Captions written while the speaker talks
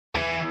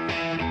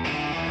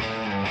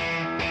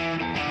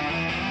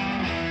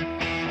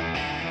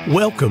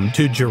Welcome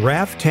to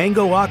Giraffe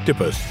Tango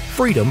Octopus,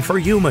 Freedom for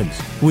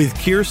Humans with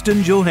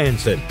Kirsten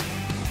Johansson.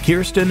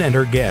 Kirsten and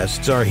her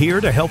guests are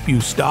here to help you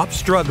stop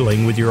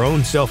struggling with your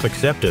own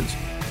self-acceptance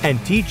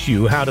and teach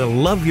you how to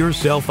love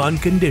yourself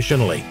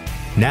unconditionally.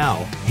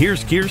 Now,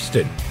 here's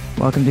Kirsten.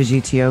 Welcome to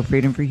GTO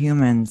Freedom for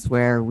Humans,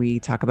 where we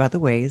talk about the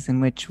ways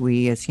in which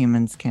we as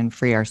humans can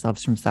free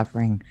ourselves from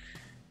suffering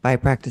by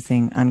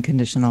practicing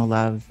unconditional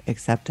love,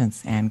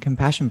 acceptance, and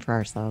compassion for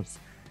ourselves.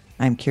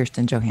 I'm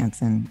Kirsten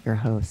Johansson, your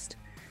host.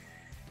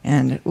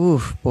 And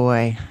oof,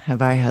 boy,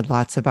 have I had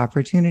lots of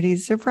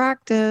opportunities to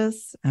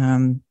practice. I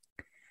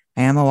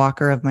am a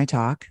walker of my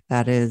talk.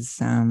 That is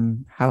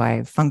how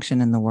I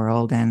function in the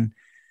world. And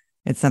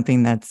it's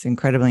something that's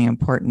incredibly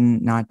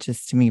important, not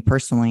just to me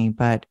personally,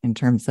 but in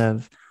terms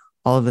of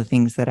all of the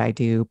things that I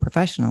do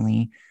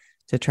professionally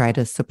to try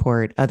to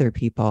support other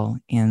people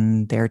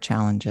in their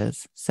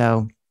challenges.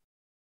 So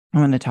I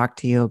want to talk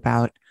to you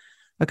about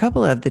a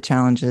couple of the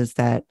challenges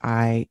that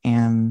I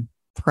am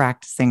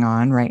practicing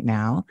on right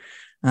now,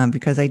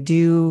 because I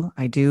do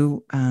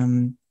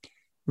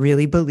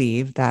really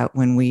believe that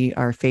when we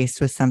are faced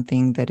with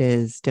something that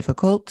is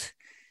difficult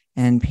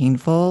and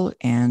painful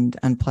and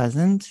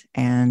unpleasant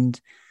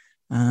and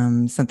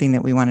something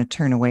that we want to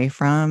turn away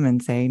from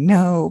and say,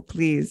 no,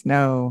 please,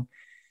 no,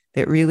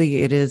 that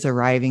really it is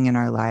arriving in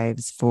our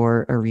lives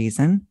for a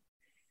reason.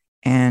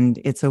 And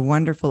it's a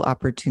wonderful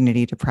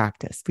opportunity to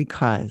practice,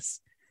 because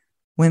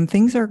when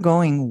things are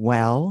going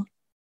well,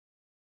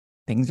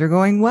 things are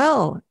going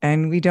well,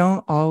 and we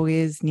don't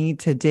always need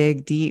to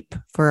dig deep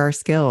for our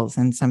skills.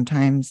 And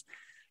sometimes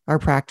our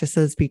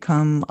practices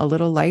become a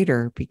little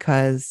lighter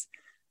because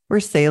we're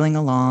sailing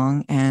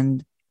along,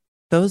 and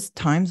those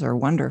times are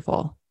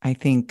wonderful. I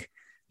think,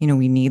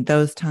 we need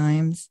those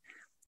times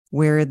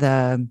where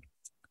the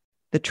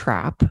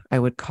trap, I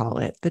would call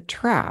it, the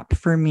trap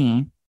for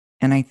me,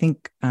 and I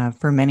think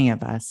for many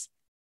of us,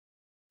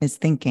 is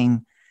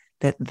thinking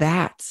that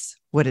that's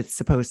what it's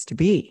supposed to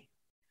be.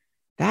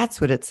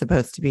 That's what it's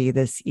supposed to be,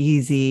 this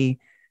easy,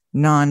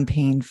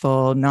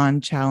 non-painful,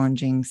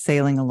 non-challenging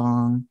sailing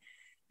along.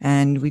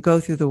 And we go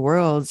through the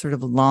world sort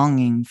of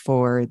longing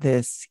for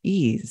this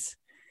ease.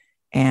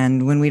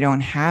 And when we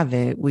don't have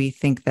it, we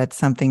think that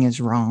something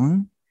is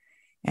wrong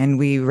and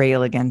we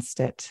rail against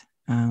it.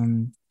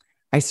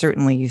 I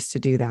certainly used to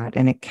do that.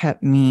 And it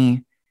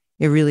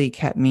really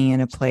kept me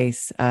in a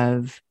place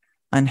of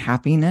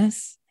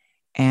unhappiness.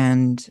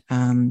 And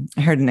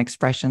I heard an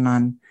expression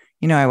on,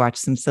 I watch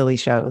some silly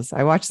shows.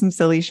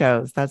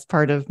 That's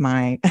part of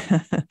my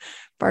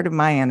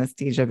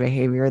anesthesia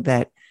behavior,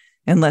 that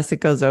unless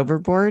it goes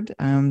overboard,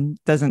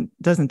 doesn't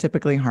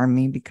typically harm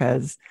me,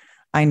 because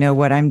I know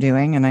what I'm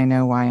doing and I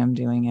know why I'm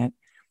doing it.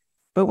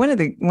 But one of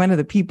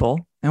the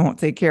people, I won't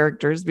say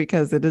characters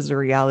because it is a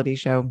reality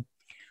show,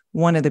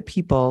 one of the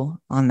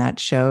people on that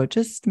show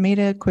just made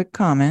a quick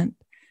comment.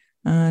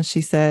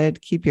 She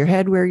said, "Keep your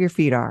head where your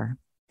feet are."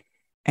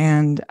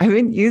 And I've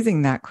been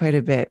using that quite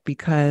a bit,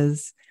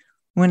 because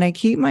when I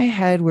keep my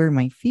head where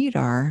my feet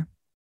are,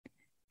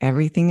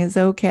 everything is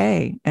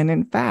okay. And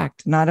in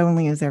fact, not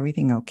only is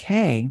everything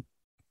okay,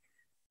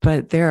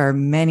 but there are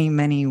many,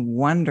 many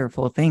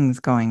wonderful things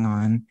going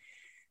on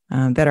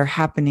that are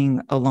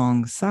happening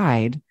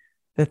alongside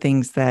the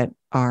things that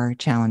are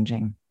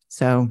challenging.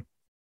 So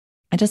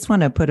I just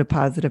want to put a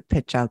positive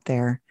pitch out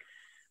there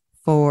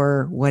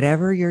for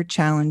whatever your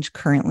challenge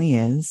currently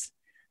is,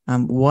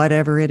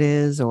 whatever it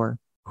is or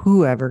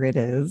whoever it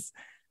is,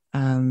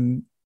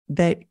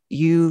 that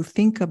you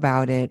think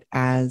about it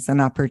as an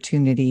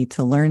opportunity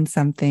to learn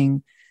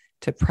something,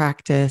 to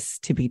practice,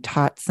 to be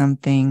taught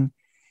something,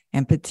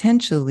 and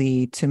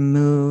potentially to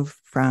move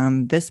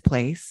from this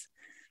place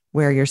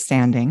where you're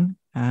standing,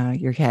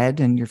 your head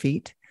and your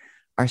feet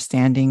are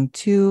standing,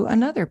 to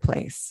another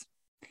place.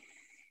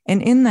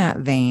 And in that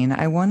vein,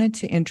 I wanted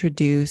to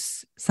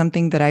introduce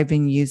something that I've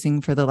been using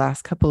for the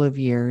last couple of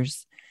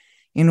years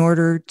in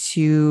order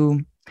to,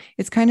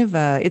 it's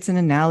an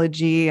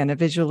analogy and a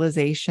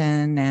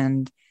visualization,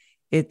 and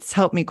it's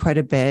helped me quite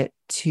a bit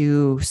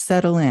to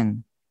settle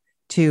in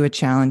to a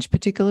challenge,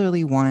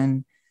 particularly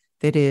one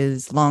that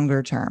is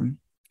longer term.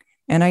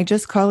 And I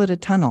just call it a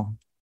tunnel.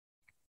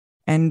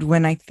 And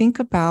when I think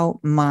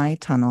about my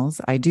tunnels,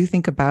 I do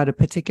think about a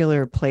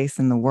particular place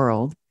in the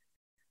world.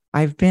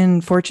 I've been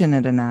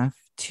fortunate enough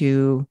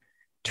to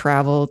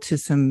travel to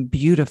some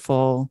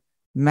beautiful,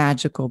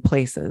 magical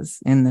places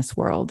in this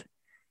world.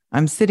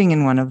 I'm sitting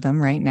in one of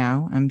them right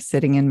now. I'm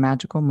sitting in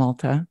magical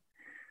Malta,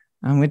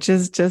 which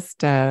is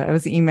just, I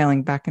was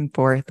emailing back and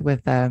forth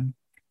with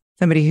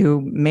somebody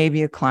who may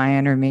be a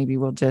client or maybe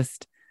will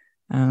just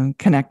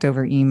connect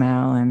over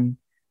email, and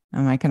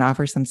I can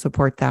offer some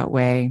support that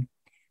way.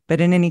 But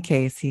in any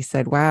case, he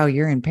said, "Wow,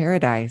 you're in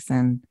paradise."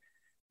 And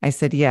I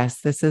said, "Yes,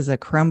 this is a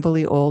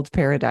crumbly old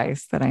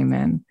paradise that I'm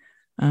in,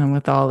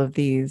 with all of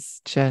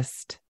these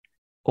just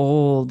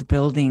old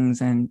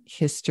buildings and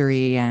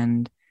history,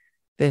 and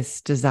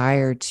this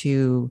desire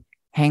to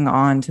hang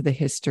on to the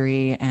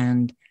history,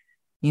 and,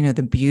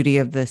 the beauty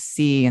of the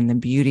sea and the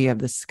beauty of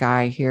the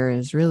sky here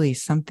is really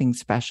something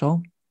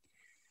special."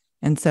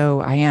 And so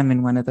I am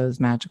in one of those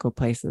magical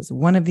places.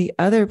 One of the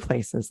other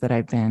places that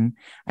I've been,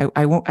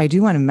 I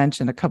do want to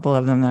mention a couple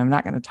of them that I'm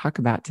not going to talk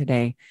about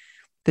today.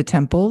 The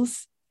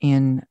temples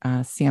in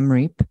Siem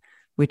Reap,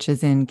 which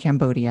is in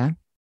Cambodia,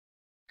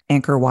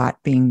 Angkor Wat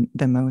being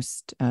the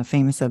most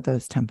famous of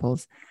those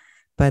temples.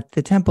 But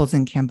the temples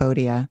in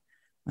Cambodia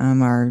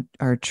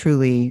are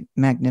truly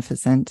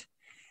magnificent.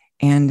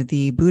 And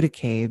the Buddha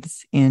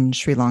caves in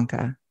Sri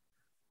Lanka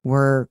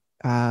were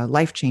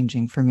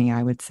life-changing for me,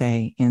 I would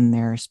say, in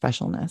their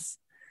specialness.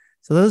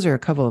 So those are a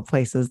couple of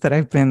places that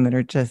I've been that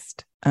are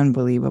just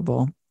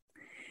unbelievable.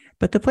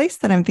 But the place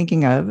that I'm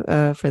thinking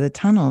of for the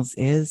tunnels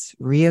is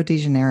Rio de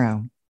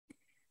Janeiro.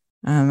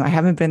 I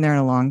haven't been there in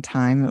a long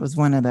time. It was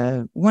one of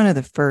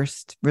the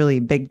first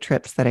really big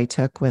trips that I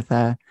took with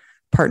a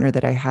partner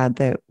that I had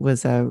that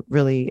was a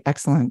really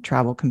excellent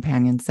travel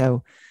companion.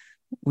 So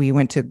we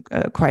went to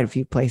quite a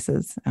few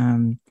places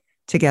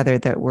together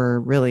that were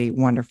really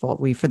wonderful.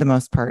 We, for the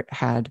most part,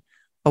 had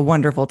a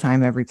wonderful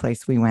time every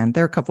place we went.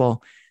 There are a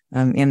couple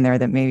in there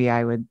that maybe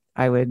I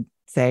would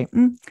say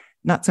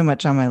not so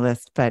much on my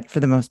list, but for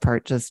the most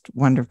part, just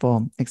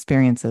wonderful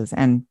experiences.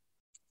 And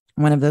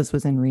one of those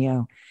was in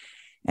Rio.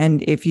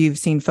 And if you've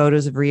seen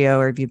photos of Rio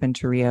or if you've been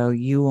to Rio,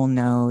 you will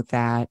know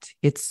that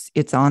it's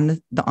on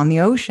the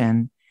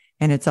ocean,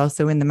 and it's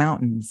also in the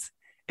mountains.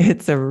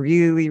 It's a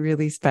really,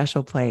 really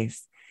special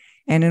place.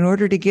 And in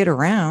order to get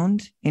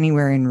around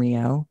anywhere in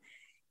Rio,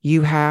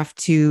 you have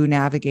to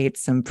navigate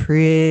some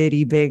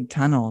pretty big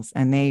tunnels,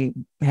 and they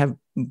have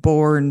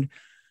bored,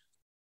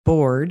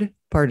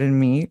 pardon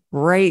me,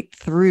 right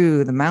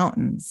through the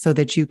mountains so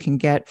that you can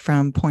get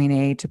from point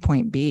A to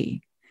point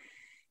B.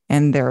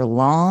 And they're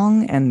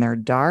long and they're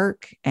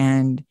dark.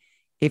 And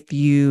if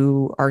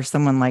you are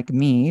someone like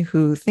me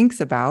who thinks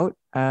about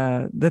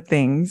the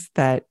things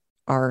that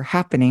are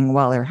happening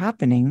while they're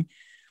happening,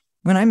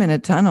 when I'm in a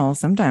tunnel,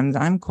 sometimes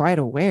I'm quite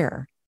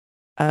aware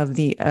of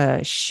the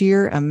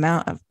sheer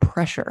amount of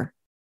pressure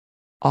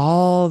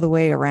all the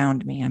way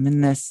around me. I'm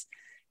in this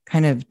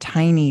kind of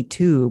tiny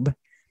tube,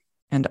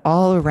 and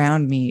all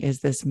around me is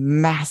this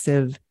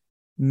massive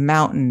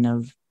mountain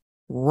of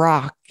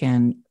rock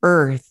and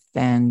earth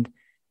and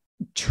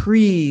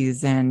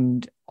trees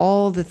and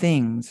all the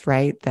things,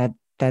 right, that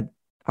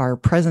are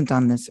present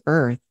on this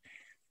earth.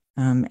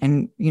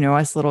 And,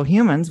 us little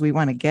humans, we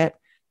want to get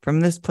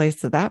from this place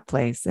to that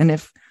place. And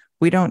if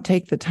we don't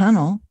take the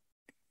tunnel,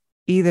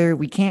 either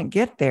we can't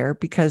get there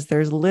because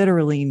there's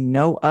literally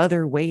no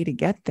other way to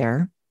get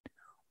there,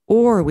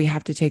 or we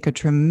have to take a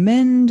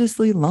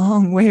tremendously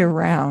long way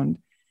around.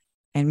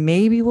 And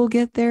maybe we'll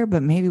get there,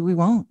 but maybe we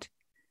won't.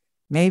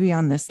 Maybe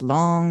on this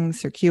long,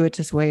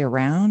 circuitous way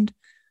around,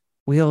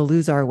 we'll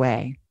lose our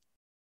way.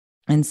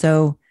 And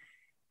so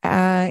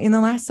in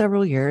the last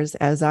several years,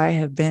 as I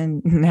have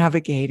been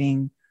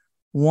navigating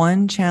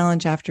one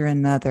challenge after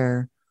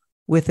another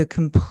with a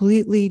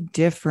completely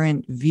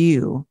different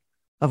view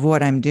of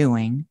what I'm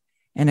doing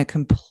and a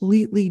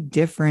completely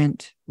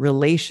different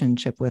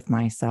relationship with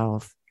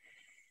myself,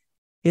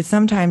 it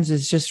sometimes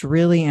is just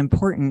really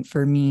important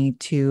for me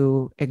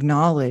to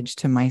acknowledge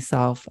to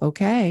myself,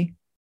 okay,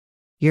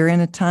 you're in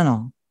a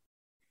tunnel.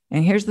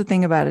 And here's the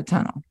thing about a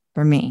tunnel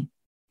for me.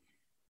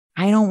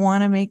 I don't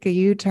want to make a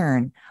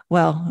U-turn.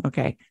 Well,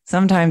 okay.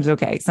 Sometimes,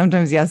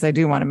 yes, I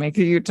do want to make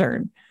a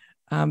U-turn,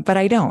 but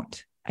I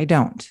don't.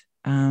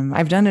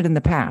 I've done it in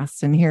the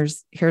past, and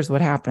here's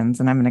what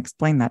happens. And I'm going to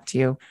explain that to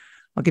you.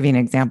 I'll give you an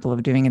example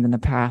of doing it in the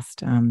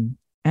past and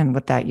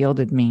what that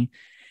yielded me.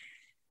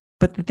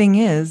 But the thing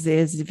is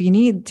if you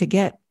need to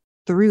get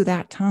through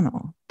that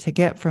tunnel to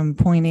get from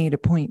point A to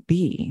point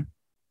B,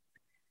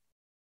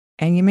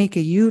 and you make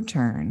a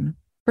U-turn,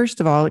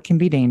 first of all, it can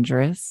be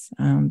dangerous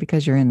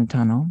because you're in the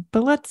tunnel.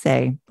 But let's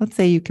say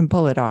you can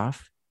pull it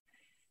off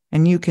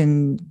and you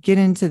can get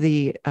into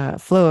the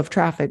flow of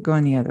traffic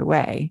going the other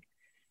way,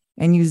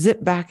 and you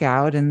zip back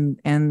out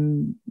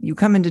and you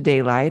come into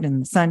daylight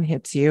and the sun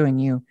hits you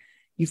and you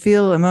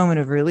feel a moment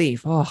of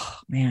relief. Oh,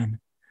 man.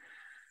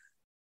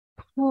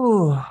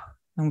 Oh,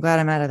 I'm glad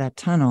I'm out of that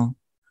tunnel.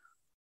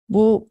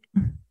 Well,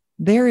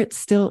 there it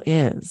still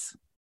is.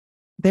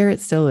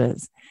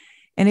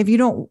 And if you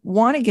don't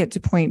want to get to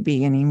point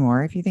B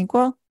anymore, if you think,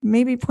 well,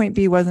 maybe point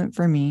B wasn't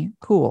for me,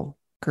 cool,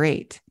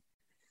 great.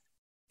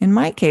 In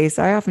my case,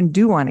 I often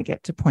do want to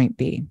get to point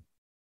B.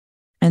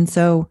 And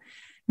so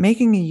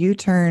making a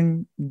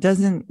U-turn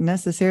doesn't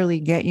necessarily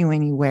get you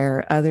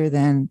anywhere other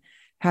than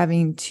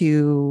having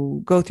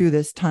to go through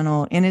this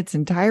tunnel in its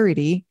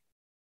entirety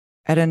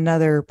at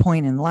another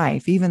point in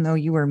life, even though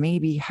you were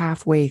maybe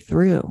halfway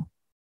through.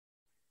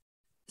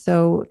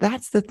 So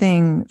that's the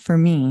thing for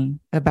me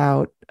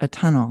about a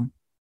tunnel,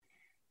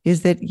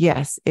 is that,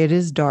 yes, it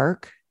is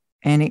dark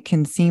and it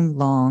can seem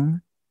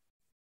long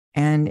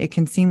and it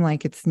can seem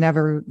like it's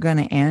never going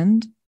to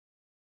end,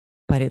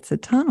 but it's a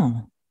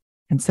tunnel.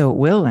 And so it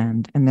will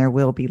end, and there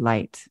will be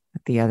light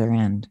at the other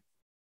end.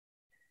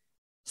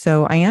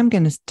 So I am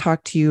going to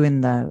talk to you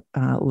in the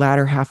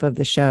latter half of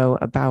the show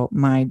about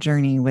my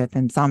journey with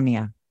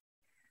insomnia.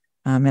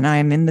 And I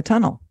am in the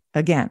tunnel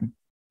again.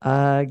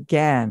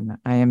 again.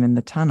 I am in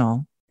the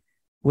tunnel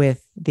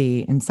with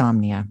the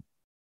insomnia.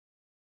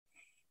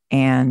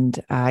 And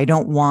I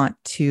don't want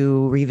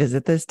to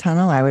revisit this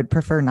tunnel. I would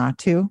prefer not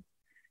to,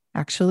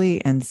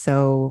 actually. And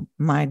so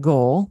my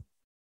goal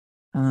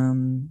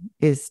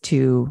is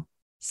to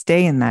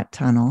stay in that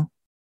tunnel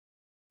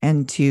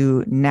and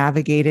to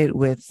navigate it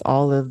with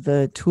all of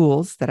the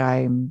tools that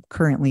I'm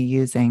currently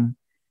using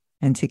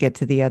and to get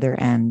to the other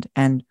end.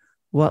 And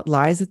what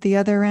lies at the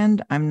other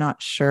end, I'm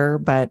not sure,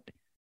 but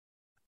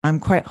I'm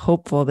quite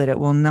hopeful that it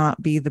will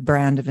not be the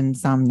brand of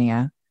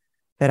insomnia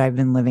that I've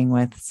been living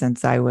with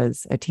since I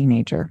was a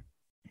teenager.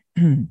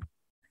 And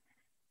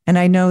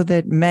I know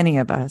that many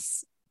of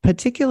us,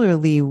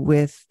 particularly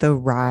with the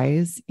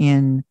rise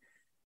in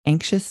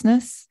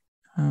anxiousness,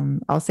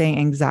 I'll say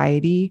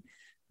anxiety.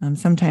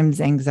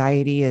 Sometimes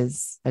anxiety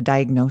is a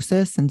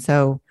diagnosis. And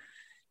so,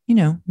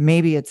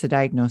 maybe it's a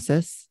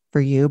diagnosis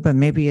for you, but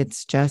maybe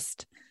it's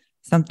just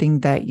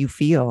something that you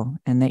feel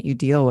and that you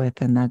deal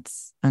with and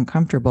that's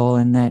uncomfortable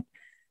and that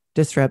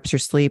disrupts your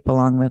sleep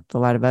along with a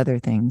lot of other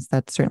things.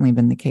 That's certainly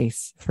been the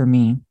case for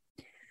me.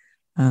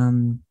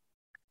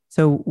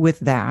 So with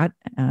that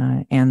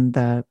and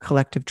the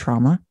collective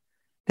trauma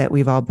that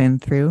we've all been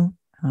through,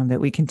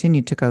 that we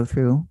continue to go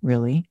through,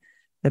 really,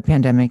 the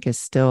pandemic is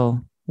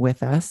still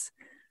with us.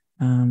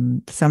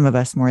 Some of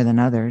us more than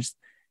others.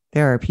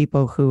 There are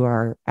people who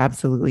are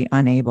absolutely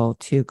unable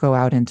to go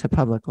out into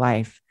public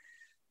life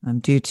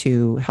due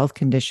to health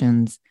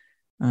conditions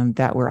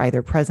that were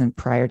either present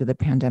prior to the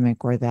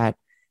pandemic or that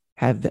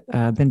have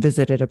been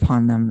visited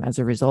upon them as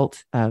a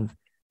result of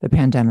the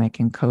pandemic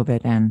and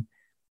COVID, and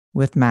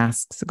with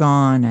masks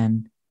gone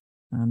and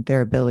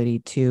their ability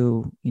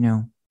to,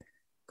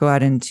 go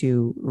out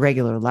into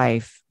regular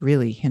life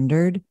really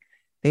hindered,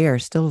 they are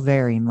still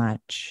very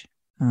much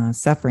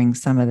suffering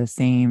some of the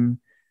same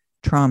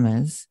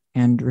traumas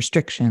and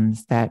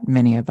restrictions that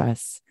many of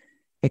us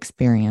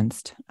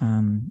experienced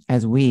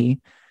as we,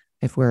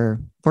 if we're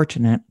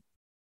fortunate,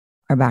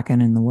 are back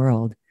in the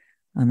world,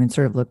 and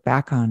sort of look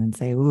back on and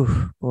say,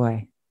 ooh,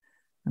 boy,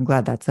 I'm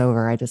glad that's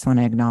over. I just want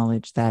to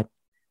acknowledge that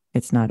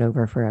it's not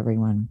over for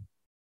everyone.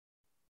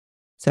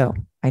 So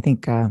I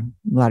think a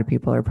lot of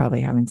people are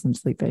probably having some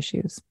sleep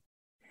issues.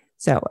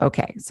 So,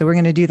 okay. So we're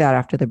going to do that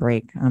after the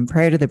break.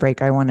 Prior to the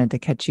break, I wanted to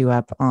catch you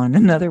up on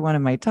another one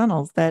of my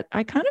tunnels that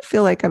I kind of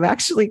feel like I've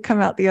actually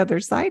come out the other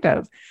side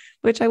of,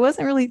 which I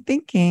wasn't really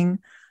thinking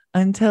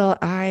until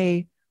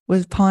I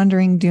was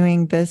pondering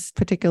doing this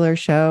particular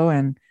show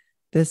and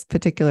this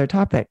particular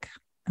topic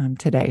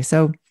today.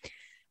 So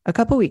a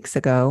couple weeks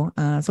ago,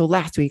 so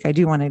last week, I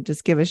do want to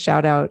just give a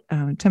shout out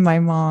to my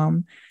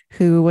mom,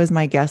 who was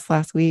my guest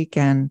last week.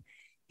 And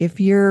if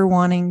you're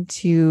wanting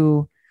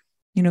to,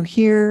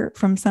 hear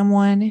from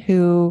someone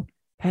who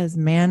has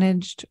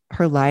managed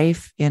her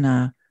life in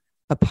a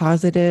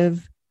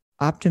positive,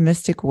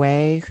 optimistic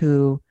way,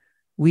 who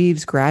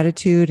weaves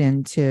gratitude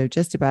into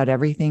just about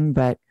everything,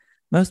 but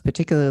most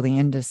particularly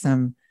into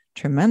some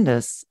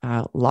tremendous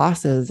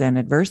losses and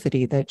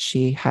adversity that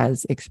she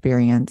has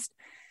experienced.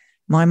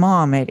 My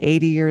mom at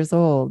 80 years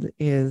old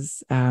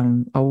is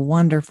a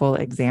wonderful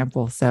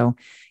example. So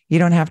you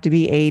don't have to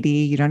be 80.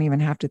 You don't even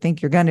have to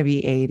think you're going to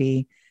be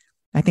 80.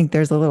 I think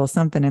there's a little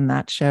something in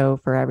that show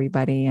for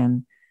everybody.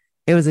 And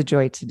it was a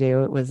joy to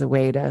do. It was a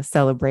way to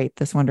celebrate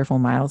this wonderful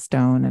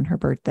milestone and her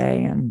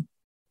birthday.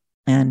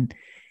 And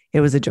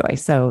it was a joy.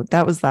 So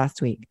that was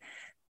last week.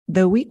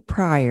 The week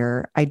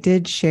prior, I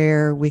did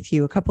share with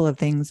you a couple of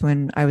things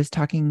when I was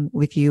talking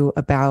with you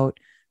about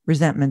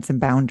resentments and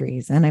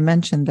boundaries. And I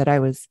mentioned that I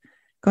was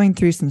going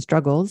through some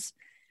struggles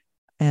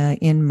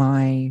in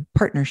my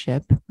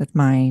partnership with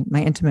my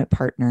intimate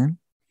partner,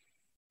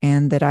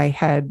 and that I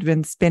had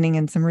been spinning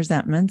in some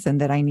resentments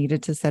and that I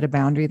needed to set a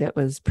boundary that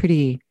was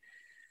it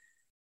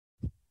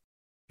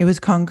was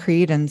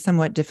concrete and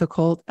somewhat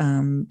difficult,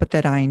 but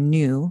that I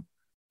knew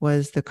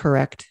was the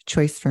correct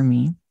choice for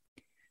me.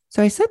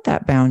 So I set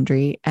that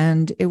boundary,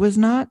 and it was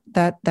not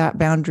that that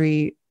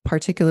boundary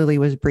particularly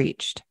was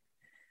breached,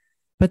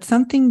 but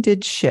something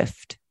did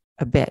shift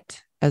a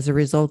bit as a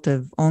result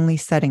of only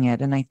setting it.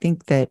 And I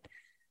think that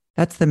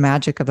that's the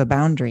magic of a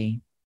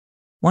boundary.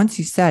 Once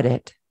you set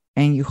it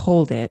and you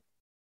hold it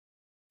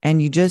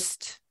and you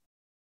just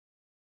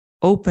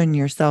open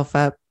yourself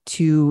up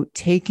to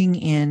taking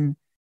in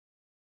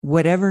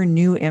whatever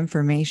new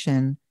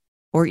information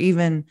or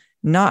even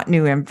not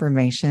new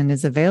information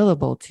is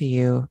available to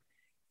you,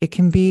 it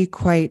can be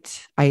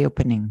quite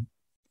eye-opening.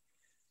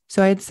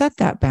 So I had set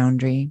that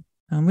boundary,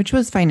 which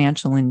was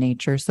financial in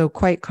nature, so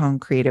quite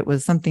concrete. It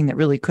was something that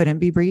really couldn't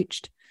be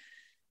breached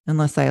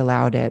unless I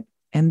allowed it.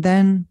 And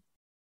then,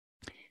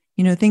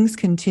 things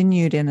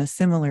continued in a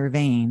similar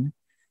vein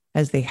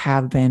as they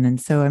have been.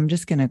 And so I'm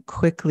just going to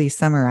quickly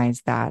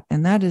summarize that.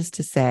 And that is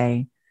to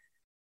say,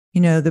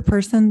 the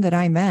person that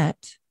I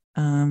met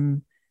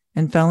and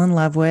fell in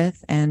love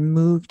with and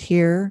moved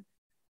here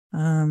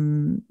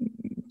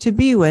to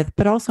be with,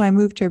 but also I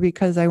moved here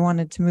because I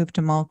wanted to move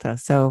to Malta.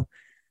 So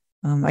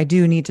I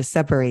do need to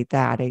separate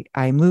that.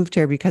 I moved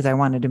here because I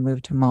wanted to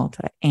move to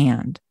Malta,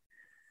 and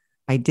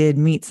I did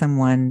meet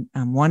someone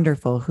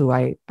wonderful who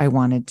I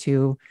wanted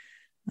to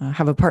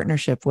have a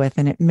partnership with,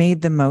 and it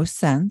made the most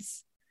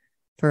sense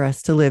for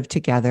us to live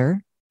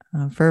together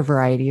for a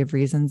variety of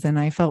reasons, and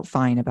I felt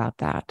fine about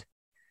that.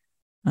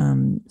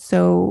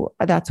 So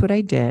that's what I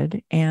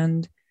did.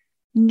 And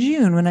in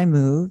June, when I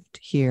moved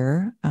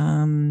here,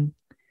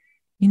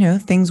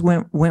 things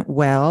went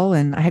well,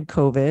 and I had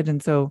COVID,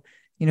 and so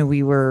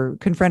we were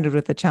confronted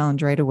with the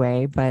challenge right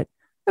away. But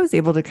I was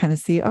able to kind of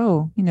see,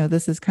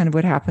 this is kind of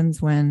what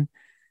happens when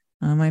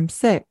I'm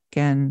sick,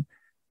 and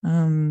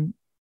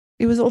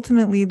it was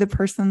ultimately the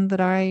person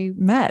that I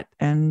met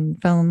and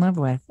fell in love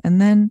with.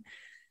 And then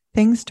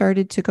things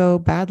started to go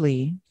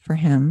badly for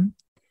him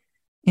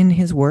in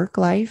his work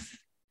life,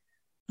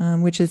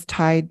 which is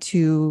tied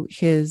to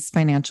his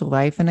financial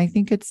life. And I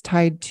think it's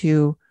tied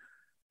to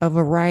a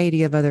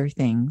variety of other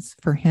things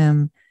for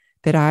him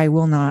that I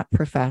will not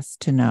profess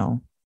to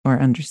know or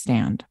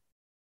understand.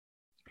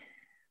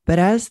 But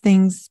as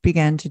things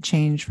began to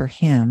change for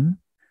him,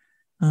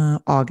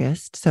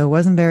 August, so it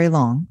wasn't very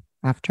long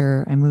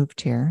after I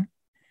moved here,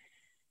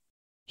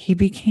 he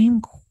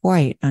became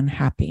quite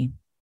unhappy.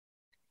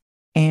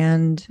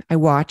 And I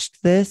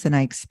watched this and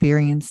I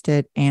experienced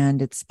it,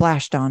 and it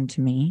splashed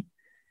onto me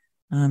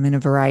in a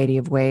variety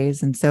of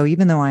ways. And so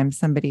even though I'm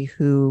somebody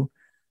who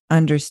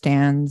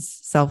understands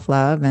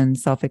self-love and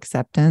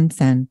self-acceptance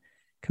and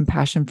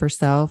compassion for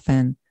self,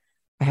 and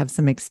I have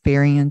some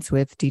experience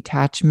with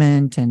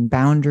detachment and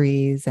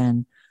boundaries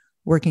and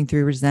working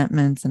through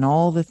resentments and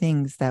all the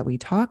things that we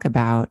talk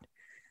about,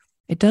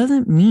 it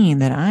doesn't mean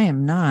that I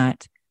am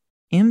not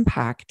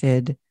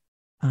impacted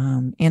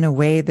in a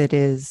way that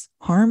is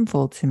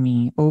harmful to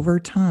me over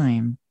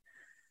time.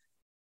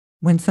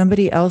 When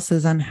somebody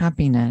else's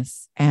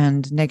unhappiness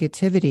and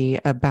negativity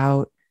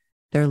about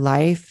their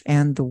life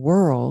and the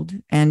world,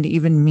 and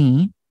even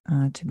me,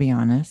 to be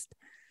honest,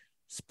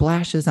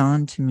 splashes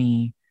onto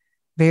me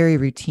very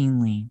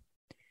routinely.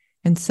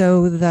 And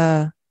so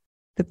the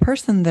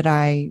person that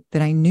I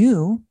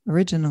knew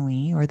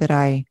originally, or that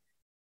I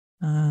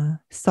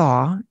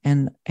saw,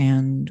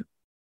 and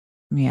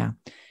yeah,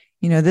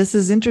 this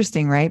is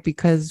interesting, right?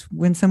 Because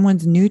when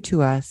someone's new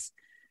to us,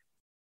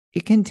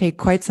 it can take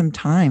quite some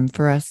time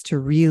for us to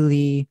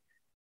really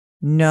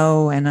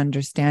know and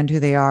understand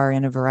who they are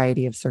in a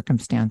variety of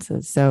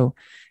circumstances. So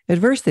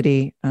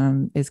adversity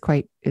is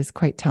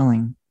quite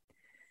telling.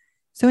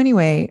 So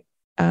anyway,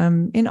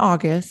 in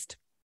August,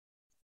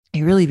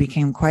 he really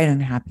became quite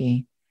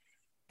unhappy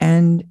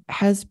and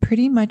has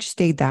pretty much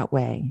stayed that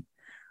way.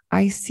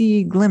 I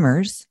see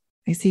glimmers.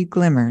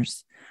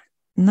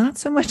 Not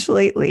so much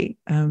lately.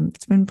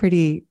 It's been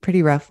pretty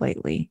rough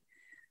lately.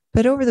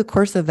 But over the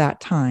course of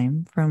that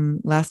time, from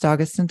last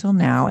August until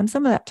now, and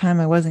some of that time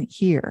I wasn't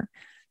here.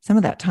 Some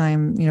of that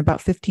time, about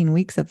 15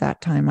 weeks of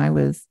that time, I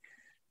was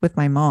with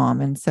my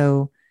mom. And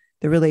so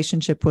the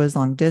relationship was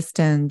long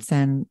distance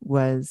and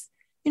was,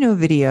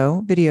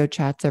 video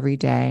chats every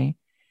day.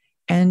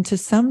 And to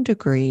some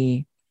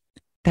degree,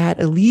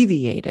 that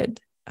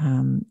alleviated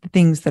the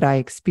things that I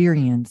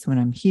experience when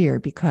I'm here,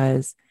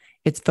 because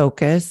it's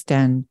focused,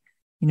 and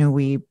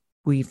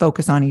we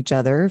focus on each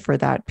other for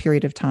that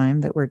period of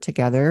time that we're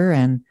together,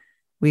 and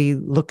we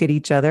look at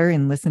each other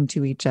and listen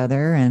to each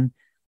other. And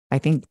I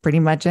think pretty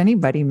much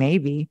anybody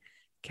maybe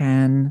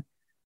can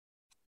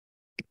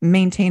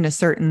maintain a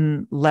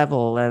certain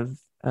level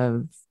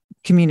of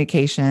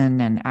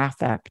communication and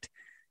affect,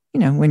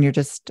 when you're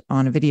just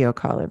on a video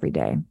call every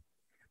day.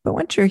 But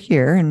once you're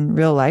here and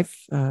real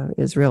life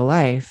is real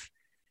life,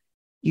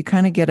 you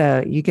kind of get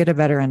a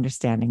better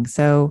understanding.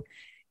 So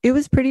it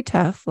was pretty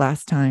tough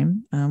last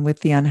time with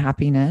the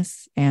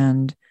unhappiness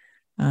and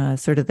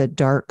sort of the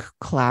dark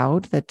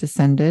cloud that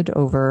descended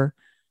over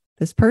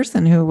this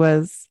person who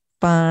was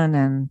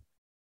fun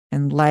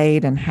and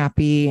light and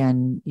happy,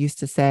 and used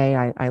to say,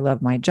 I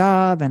love my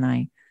job, and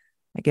I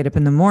get up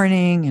in the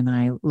morning and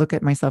I look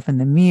at myself in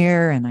the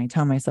mirror and I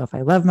tell myself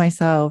I love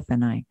myself,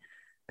 and I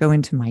go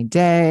into my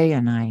day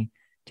and I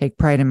take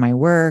pride in my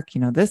work.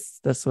 This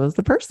was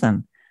the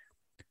person.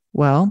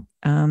 Well,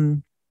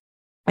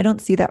 I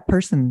don't see that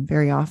person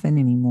very often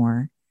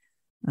anymore.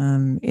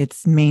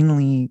 It's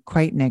mainly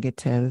quite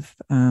negative.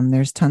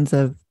 There's tons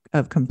of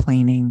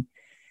complaining,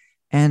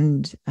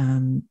 and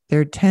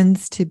there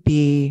tends to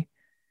be,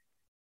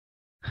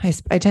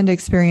 I tend to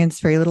experience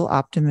very little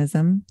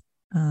optimism.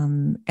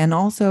 And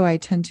also I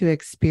tend to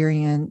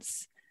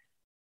experience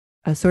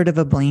a sort of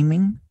a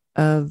blaming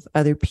of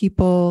other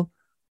people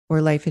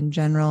or life in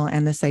general,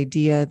 and this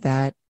idea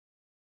that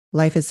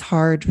life is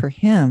hard for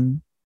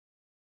him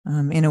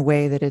in a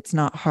way that it's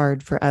not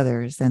hard for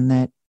others, and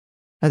that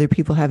other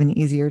people have an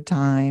easier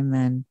time,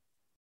 and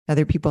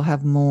other people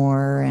have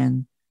more,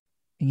 and,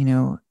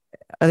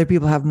 other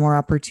people have more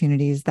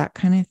opportunities, that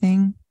kind of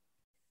thing.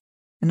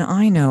 And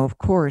I know, of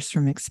course,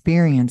 from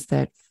experience,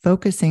 that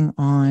focusing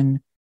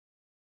on,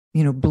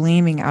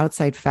 blaming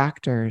outside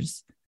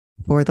factors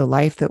for the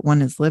life that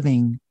one is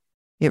living,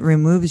 it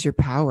removes your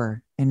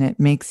power, and it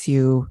makes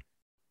you,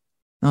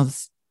 I'll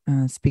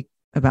speak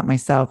about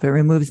myself, it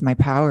removes my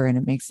power, and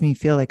it makes me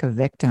feel like a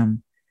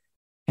victim.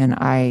 And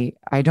I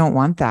don't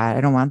want that.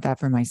 I don't want that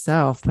for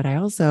myself, but I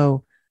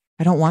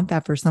don't want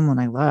that for someone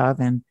I love.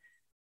 And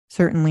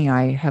certainly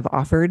I have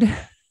offered,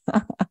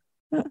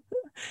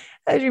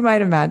 as you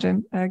might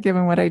imagine,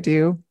 given what I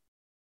do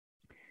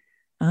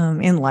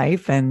in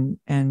life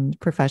and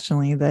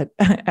professionally, that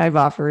I've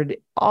offered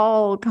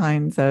all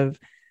kinds of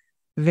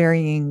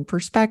varying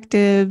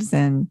perspectives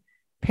and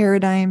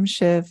paradigm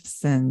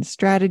shifts and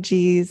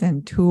strategies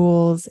and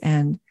tools.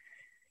 And,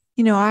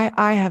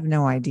 I have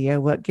no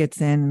idea what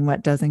gets in and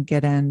what doesn't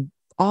get in.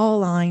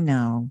 All I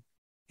know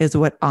is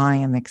what I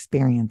am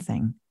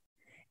experiencing.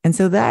 And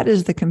so that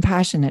is the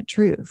compassionate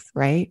truth,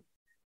 right?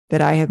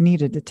 That I have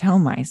needed to tell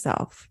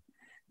myself,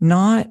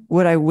 not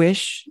what I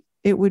wish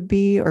it would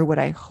be or what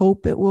I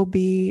hope it will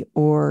be,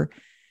 or,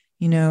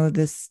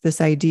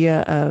 this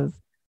idea of,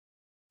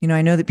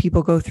 I know that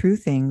people go through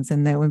things,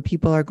 and that when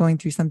people are going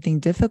through something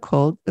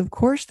difficult, of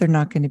course, they're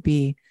not going to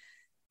be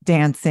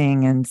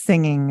dancing and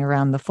singing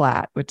around the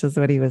flat, which is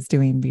what he was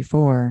doing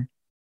before.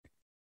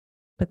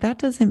 But that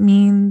doesn't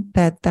mean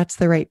that that's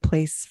the right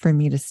place for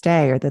me to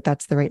stay, or that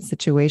that's the right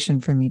situation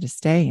for me to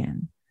stay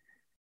in.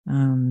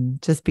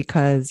 Just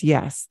because,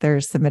 yes,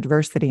 there's some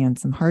adversity and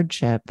some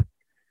hardship.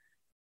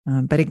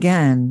 But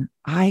again,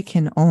 I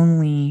can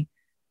only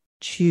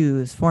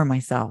choose for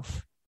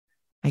myself.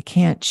 I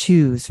can't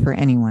choose for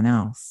anyone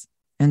else.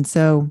 And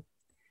so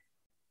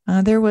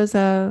there was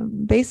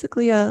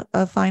basically a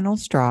final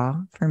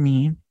straw for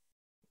me.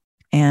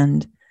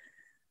 And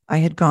I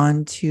had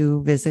gone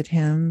to visit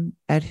him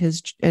at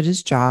his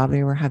job.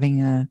 They were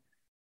having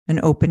an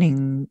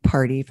opening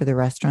party for the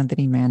restaurant that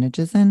he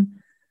manages. And,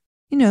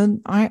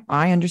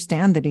 I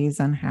understand that he's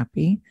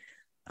unhappy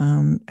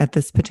at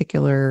this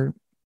particular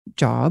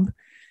job.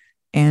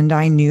 And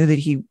I knew that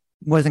he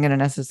wasn't going to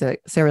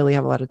necessarily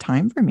have a lot of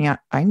time for me.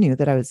 I knew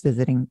that I was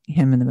visiting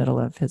him in the middle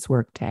of his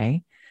work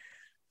day.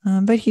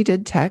 But he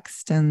did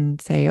text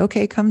and say,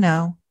 okay, come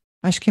now.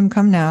 Ashkim,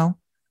 come now.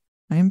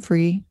 I am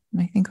free.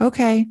 And I think,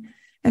 okay.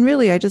 And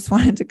really, I just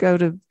wanted to go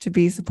to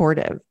be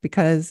supportive,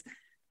 because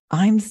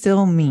I'm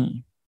still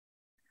me.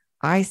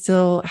 I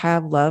still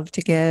have love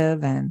to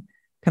give and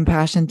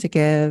compassion to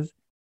give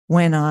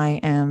when I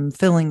am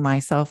filling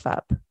myself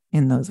up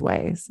in those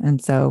ways.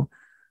 And so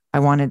I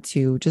wanted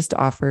to just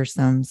offer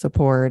some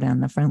support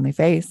and a friendly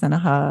face and a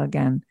hug,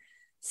 and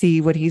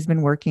see what he's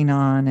been working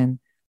on and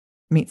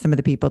meet some of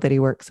the people that he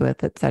works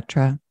with,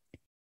 etc.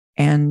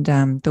 And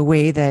the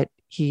way that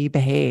he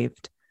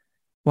behaved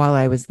while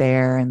I was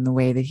there, and the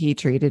way that he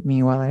treated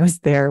me while I was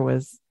there,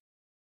 was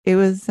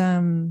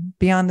beyond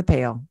the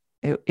pale.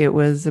 It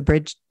was a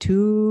bridge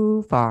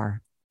too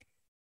far.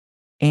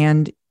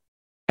 And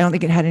I don't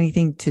think it had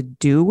anything to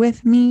do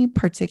with me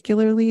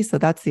particularly. So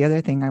that's the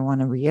other thing I want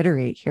to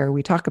reiterate here.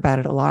 We talk about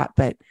it a lot,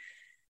 but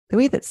the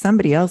way that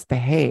somebody else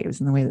behaves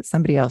and the way that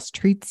somebody else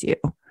treats you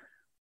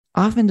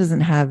often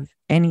doesn't have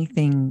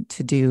anything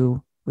to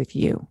do with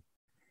you.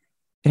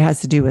 It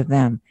has to do with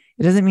them.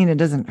 It doesn't mean it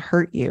doesn't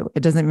hurt you.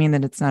 It doesn't mean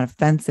that it's not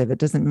offensive. It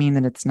doesn't mean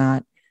that it's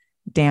not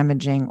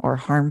damaging or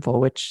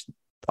harmful, which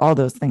all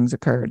those things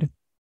occurred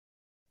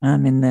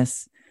in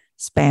this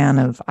span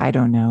of, I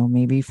don't know,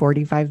 maybe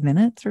 45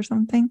 minutes or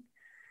something.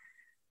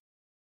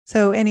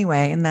 So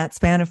anyway, in that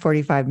span of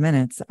 45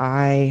 minutes,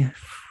 I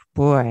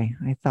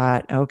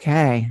thought,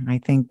 okay, I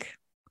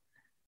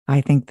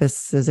think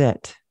this is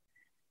it.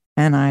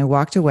 And I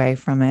walked away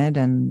from it,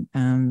 and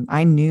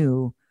I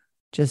knew,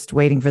 just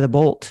waiting for the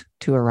bolt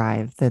to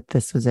arrive, that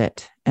this was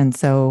it. And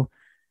so,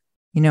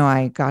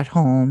 I got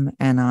home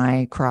and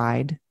I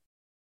cried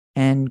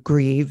and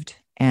grieved.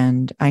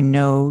 And I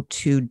know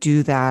to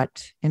do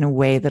that in a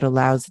way that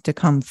allows it to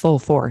come full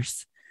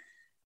force.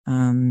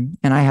 And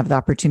I have the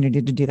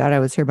opportunity to do that. I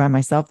was here by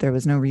myself. There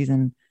was no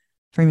reason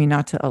for me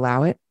not to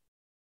allow it.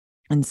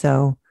 And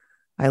so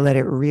I let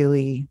it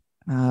really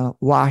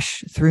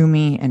wash through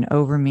me and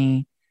over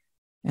me.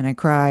 And I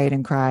cried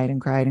and cried and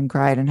cried and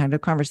cried, and had a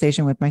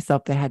conversation with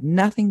myself that had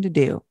nothing to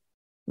do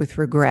with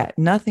regret,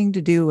 nothing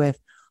to do with,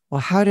 well,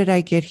 how did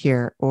I get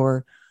here?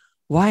 Or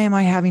why am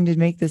I having to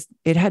make this?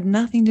 It had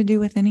nothing to do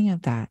with any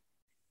of that.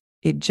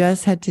 It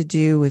just had to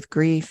do with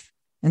grief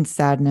and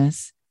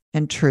sadness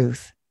and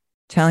truth,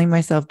 telling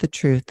myself the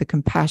truth, the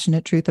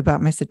compassionate truth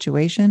about my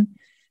situation,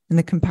 and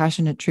the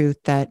compassionate truth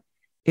that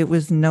it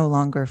was no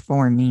longer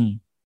for me.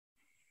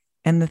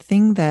 And the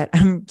thing that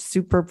I'm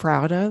super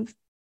proud of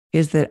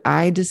is that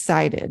I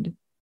decided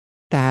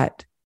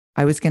that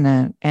I was going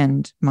to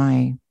end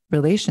my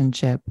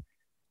relationship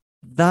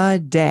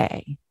the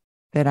day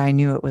that I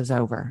knew it was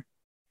over.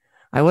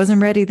 I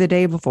wasn't ready the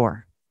day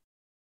before.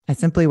 I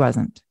simply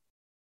wasn't.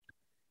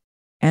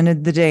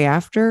 And the day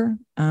after,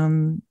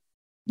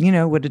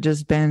 would have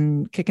just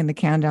been kicking the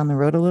can down the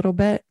road a little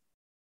bit.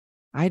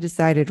 I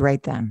decided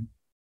right then.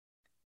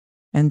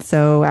 And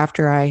so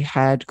after I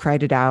had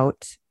cried it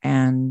out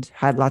and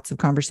had lots of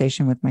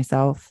conversation with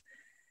myself,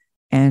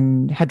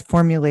 and had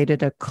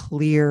formulated a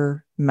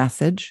clear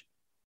message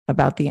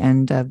about the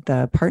end of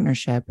the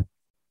partnership,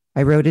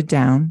 I wrote it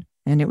down,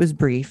 and it was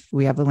brief.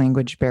 We have a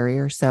language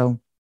barrier,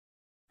 so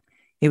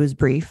it was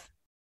brief,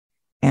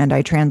 and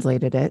I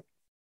translated it.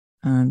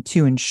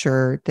 to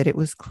ensure that it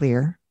was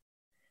clear.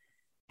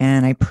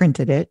 And I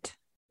printed it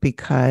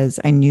because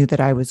I knew that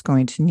I was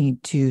going to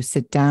need to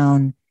sit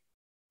down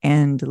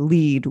and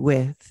lead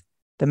with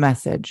the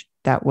message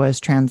that was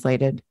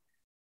translated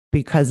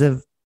because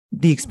of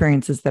the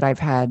experiences that I've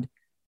had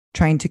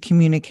trying to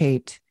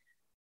communicate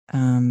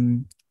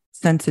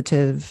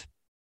sensitive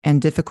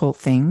and difficult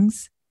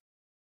things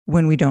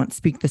when we don't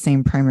speak the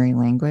same primary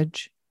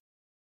language.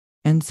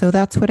 And so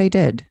that's what I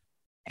did.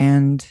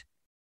 And,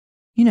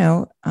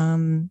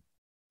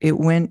 it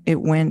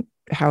went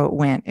how it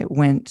went. It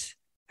went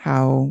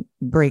how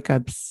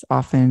breakups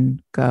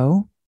often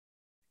go.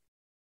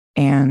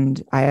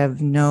 And I have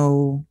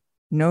no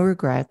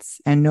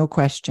regrets and no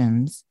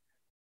questions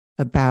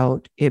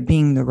about it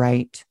being the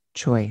right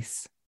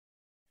choice.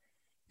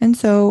 And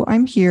so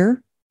I'm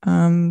here.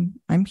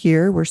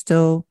 We're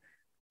still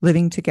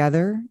living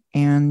together.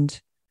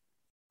 And,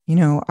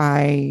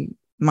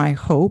 my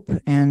hope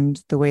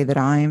and the way that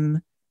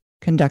I'm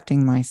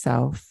conducting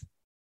myself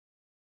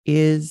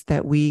is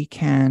that we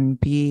can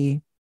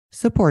be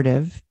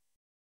supportive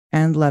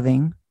and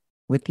loving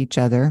with each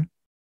other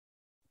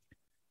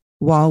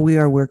while we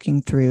are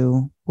working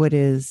through what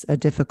is a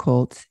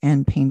difficult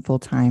and painful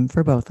time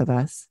for both of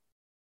us,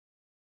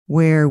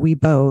 where we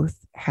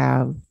both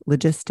have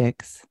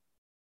logistics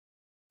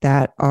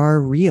that are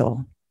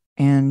real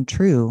and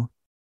true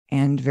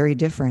and very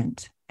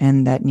different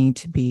and that need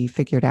to be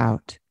figured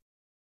out.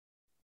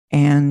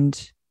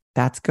 And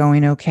that's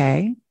going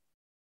okay.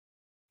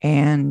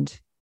 And,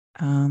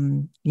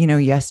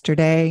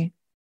 yesterday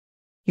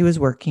he was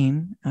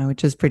working,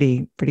 which is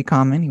pretty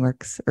common. He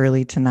works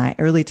early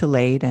to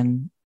late,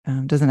 and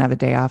doesn't have a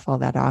day off all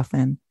that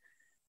often.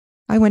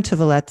 I went to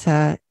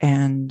Valletta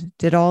and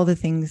did all the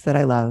things that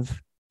I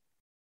love.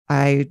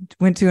 I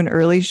went to an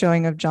early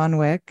showing of John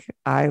Wick.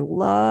 I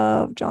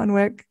love John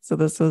Wick. So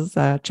this was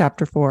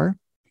chapter 4.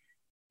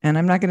 And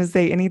I'm not going to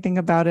say anything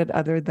about it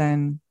other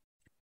than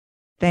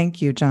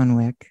thank you, John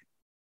Wick.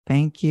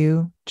 Thank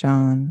you,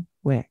 John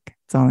Wick.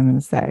 That's all I'm going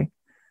to say.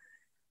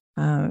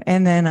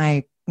 And then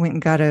I went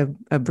and got a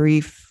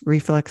brief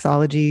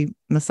reflexology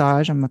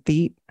massage on my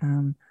feet.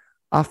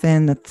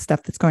 Often the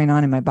stuff that's going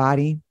on in my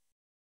body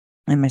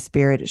and my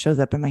spirit, it shows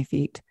up in my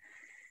feet.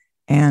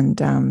 And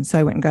so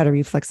I went and got a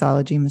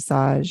reflexology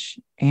massage.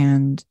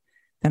 And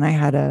then I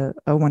had a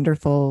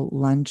wonderful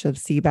lunch of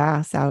sea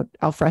bass out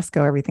al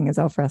fresco. Everything is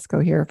al fresco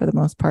here for the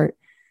most part,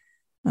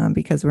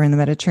 because we're in the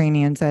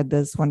Mediterranean. So I had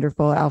this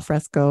wonderful al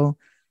fresco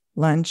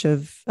lunch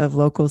of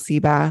local sea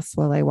bass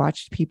while I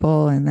watched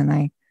people. And then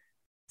I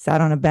sat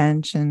on a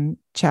bench and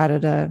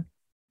chatted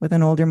with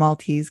an older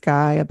Maltese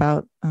guy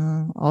about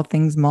all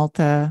things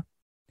Malta.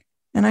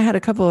 And I had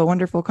a couple of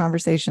wonderful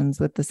conversations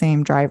with the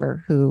same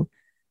driver who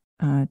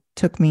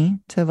took me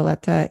to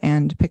Valletta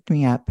and picked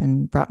me up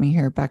and brought me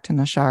here back to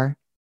Nashar.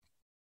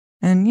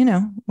 And,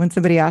 when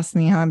somebody asks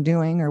me how I'm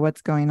doing or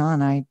what's going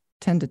on, I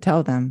tend to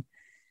tell them.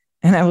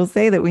 And I will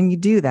say that when you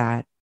do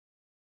that,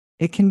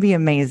 it can be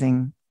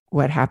amazing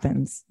what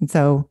happens. And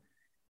so,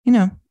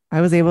 I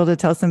was able to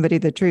tell somebody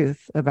the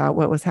truth about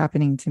what was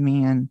happening to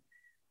me. And,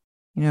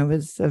 it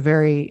was a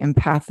very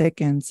empathic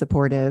and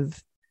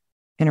supportive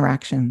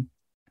interaction.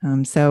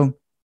 So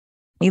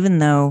even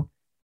though,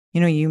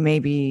 you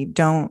maybe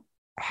don't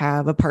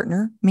have a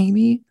partner,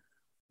 maybe,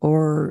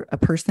 or a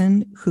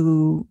person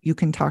who you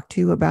can talk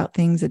to about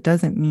things, it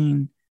doesn't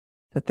mean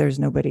that there's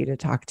nobody to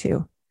talk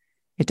to.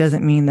 It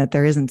doesn't mean that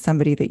there isn't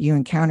somebody that you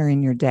encounter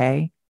in your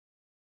day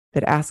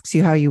that asks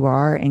you how you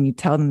are and you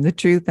tell them the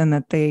truth and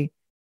that they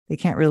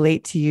can't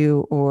relate to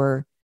you,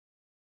 or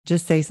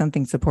just say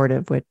something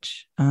supportive,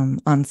 which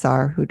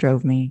Ansar, who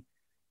drove me,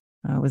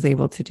 was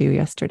able to do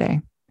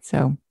yesterday.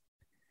 So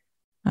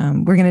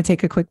we're going to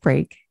take a quick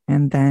break.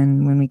 And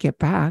then when we get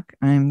back,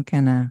 I'm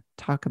going to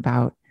talk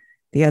about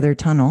the other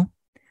tunnel.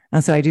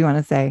 So I do want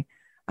to say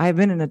I've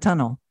been in a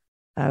tunnel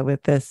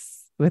with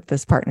this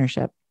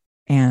partnership,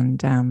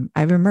 and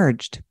I've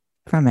emerged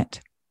from it.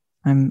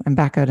 I'm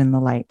back out in the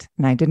light,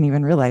 and I didn't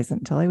even realize it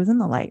until I was in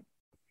the light.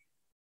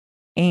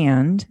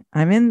 And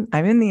I'm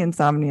in the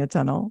insomnia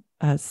tunnel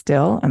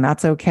still, and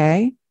that's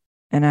okay.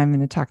 And I'm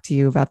going to talk to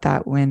you about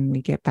that when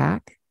we get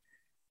back.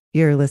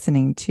 You're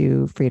listening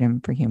to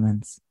Freedom for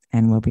Humans,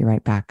 and we'll be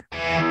right back.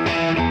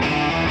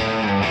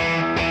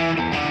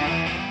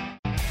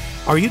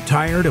 Are you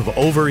tired of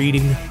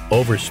overeating,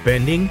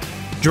 overspending,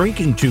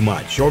 drinking too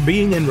much, or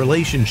being in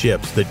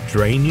relationships that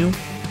drain you?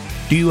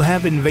 Do you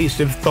have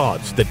invasive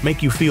thoughts that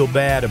make you feel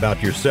bad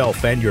about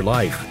yourself and your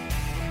life?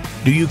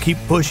 Do you keep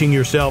pushing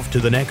yourself to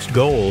the next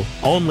goal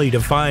only to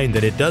find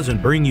that it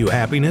doesn't bring you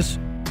happiness?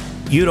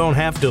 You don't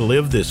have to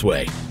live this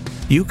way.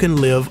 You can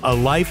live a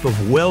life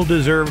of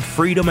well-deserved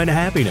freedom and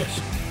happiness.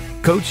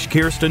 Coach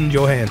Kirsten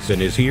Johansson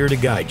is here to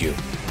guide you.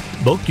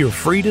 Book your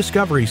free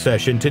discovery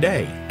session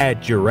today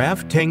at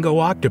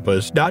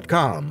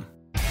giraffetangooctopus.com.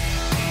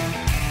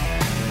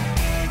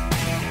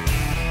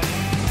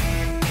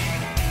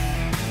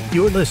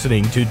 You're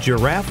listening to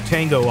Giraffe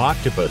Tango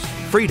Octopus,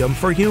 Freedom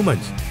for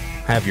Humans.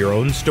 Have your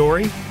own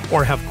story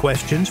or have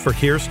questions for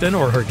Kirsten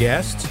or her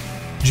guests?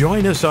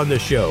 Join us on the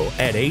show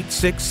at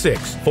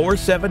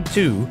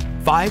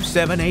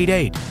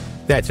 866-472-5788.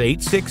 That's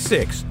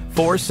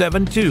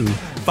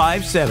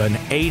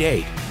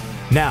 866-472-5788.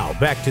 Now,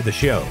 back to the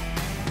show.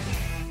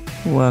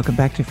 Welcome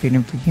back to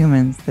Freedom for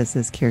Humans. This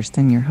is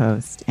Kirsten, your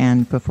host.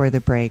 And before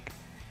the break,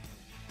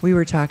 we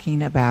were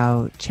talking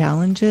about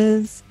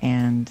challenges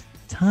and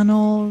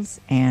tunnels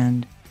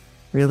and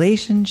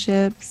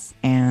relationships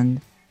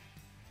and,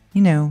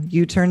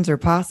 U-turns are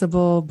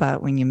possible,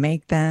 but when you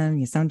make them,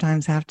 you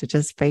sometimes have to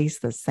just face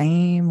the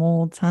same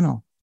old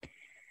tunnel.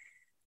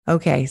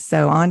 Okay,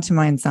 so on to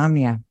my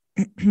insomnia.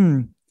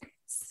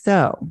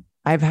 So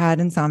I've had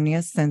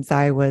insomnia since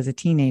I was a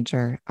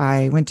teenager.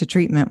 I went to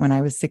treatment when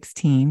I was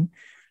 16.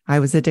 I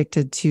was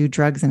addicted to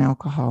drugs and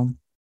alcohol.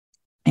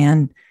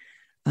 And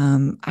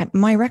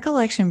my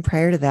recollection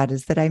prior to that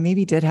is that I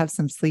maybe did have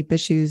some sleep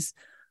issues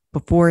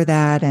before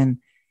that. And,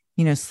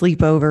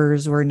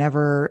 sleepovers were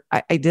never,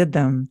 I did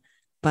them,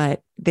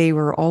 but they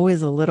were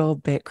always a little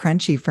bit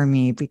crunchy for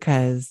me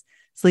because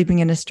sleeping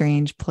in a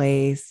strange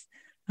place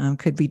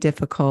could be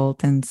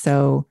difficult. And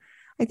so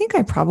I think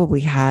I probably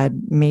had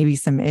maybe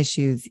some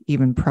issues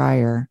even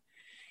prior.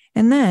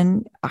 And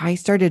then I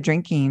started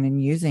drinking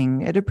and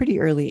using at a pretty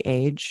early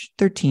age,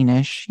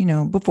 13-ish,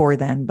 before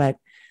then, but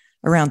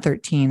around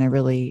 13, I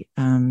really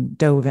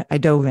dove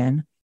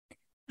in.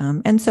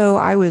 And so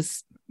I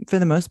was, for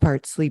the most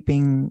part,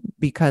 sleeping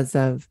because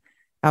of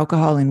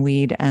alcohol and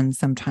weed, and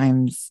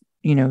sometimes,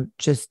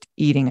 just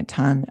eating a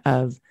ton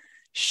of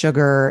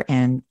sugar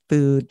and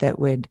food that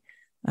would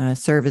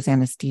serve as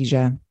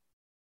anesthesia.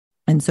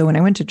 And so when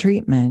I went to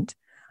treatment,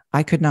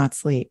 I could not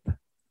sleep.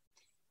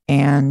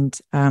 And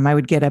I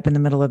would get up in the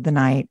middle of the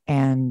night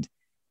and,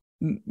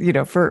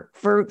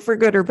 for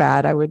good or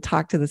bad, I would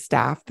talk to the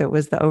staff that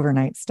was the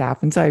overnight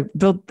staff. And so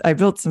I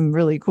built some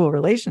really cool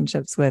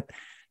relationships with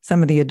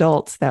some of the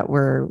adults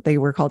they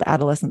were called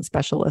adolescent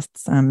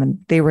specialists. And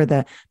they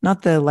were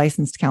not the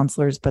licensed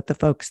counselors, but the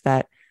folks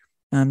that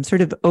sort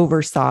of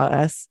oversaw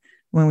us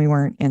when we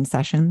weren't in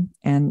session.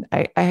 And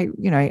I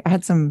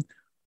had some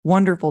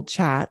wonderful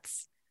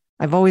chats.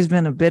 I've always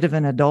been a bit of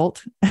an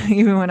adult,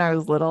 even when I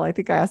was little. I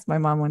think I asked my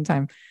mom one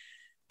time,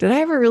 did I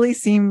ever really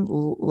seem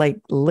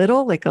like a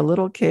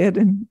little kid?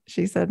 And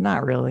she said,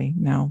 not really,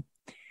 no.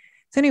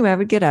 So anyway, I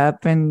would get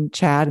up and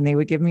chat, and they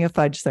would give me a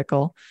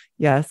fudgesicle.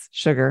 Yes,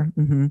 sugar.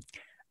 Mm-hmm.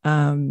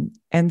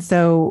 And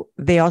so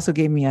they also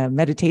gave me a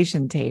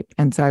meditation tape.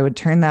 And so I would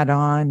turn that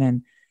on,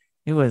 and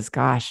it was,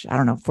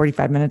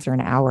 45 minutes or an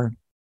hour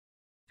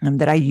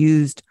that I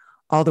used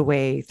all the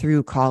way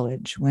through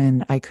college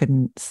when I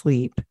couldn't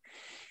sleep.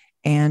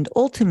 And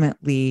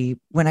ultimately,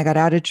 when I got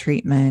out of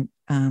treatment,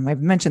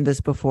 I've mentioned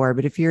this before,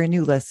 but if you're a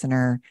new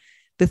listener,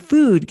 the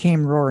food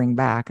came roaring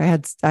back. I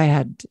had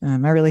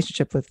my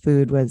relationship with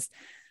food was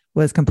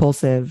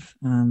compulsive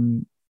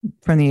from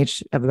the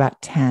age of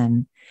about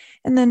 10,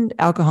 and then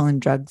alcohol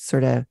and drugs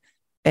sort of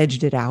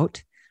edged it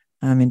out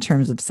in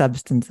terms of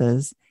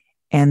substances.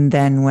 And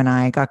then when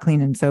I got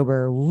clean and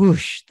sober,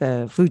 whoosh,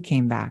 the food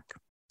came back.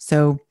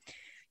 So,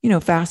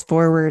 fast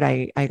forward,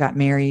 I got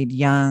married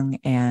young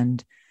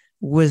and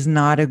was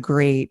not a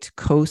great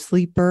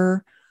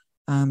co-sleeper.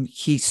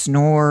 He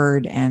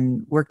snored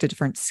and worked a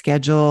different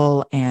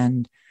schedule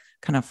and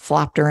kind of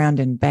flopped around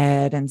in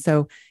bed. And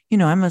so,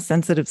 I'm a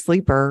sensitive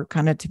sleeper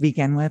kind of to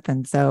begin with.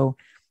 And so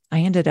I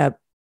ended up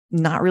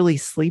not really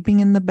sleeping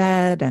in the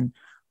bed and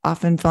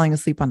often falling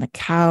asleep on the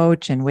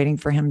couch and waiting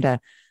for him to,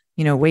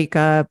 wake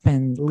up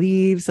and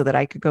leave so that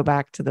I could go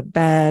back to the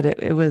bed.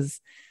 It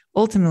was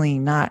ultimately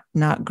not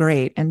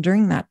great. And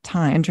during that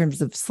time, in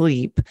terms of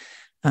sleep,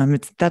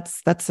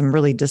 that's some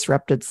really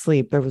disrupted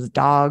sleep. There was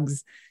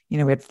dogs, we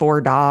had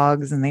 4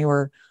 dogs, and they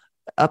were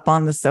up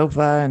on the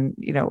sofa, and,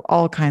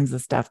 all kinds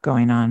of stuff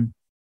going on.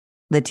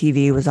 The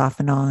TV was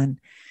off and on.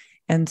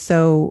 And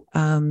so,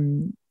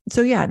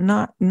 yeah,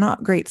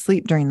 not great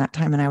sleep during that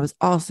time. And I was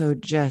also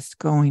just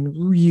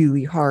going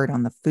really hard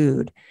on the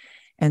food.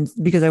 And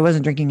because I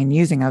wasn't drinking and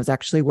using, I was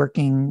actually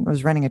working, I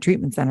was running a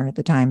treatment center at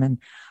the time, and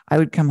I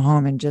would come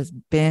home and just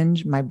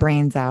binge my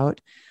brains out,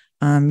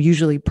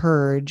 usually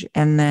purge.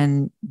 And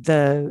then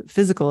the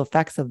physical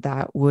effects of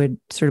that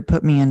would sort of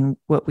put me in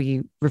what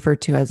we refer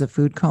to as a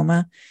food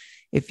coma.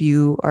 If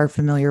you are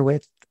familiar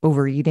with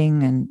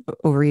overeating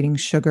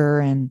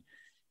sugar and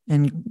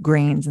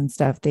grains and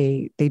stuff,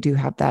 they do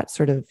have that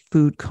sort of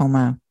food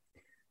coma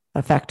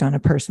effect on a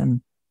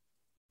person.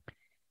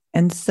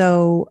 And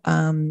so,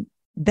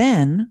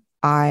 then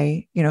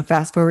I,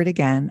 fast forward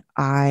again,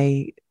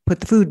 I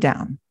put the food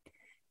down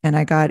and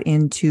I got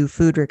into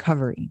food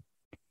recovery.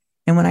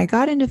 And when I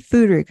got into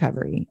food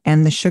recovery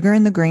and the sugar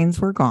and the grains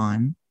were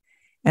gone,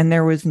 and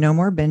there was no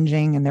more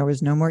binging, and there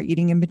was no more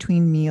eating in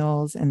between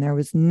meals, and there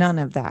was none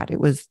of that. It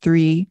was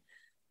 3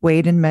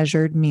 weighed and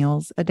measured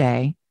meals a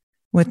day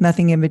with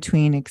nothing in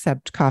between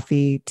except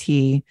coffee,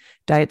 tea,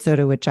 diet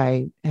soda, which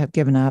I have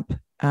given up,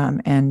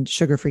 and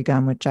sugar-free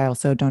gum, which I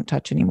also don't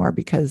touch anymore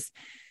because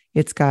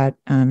it's got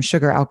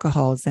sugar,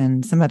 alcohols,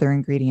 and some other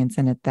ingredients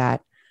in it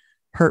that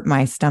hurt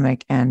my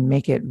stomach and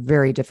make it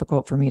very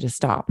difficult for me to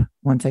stop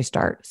once I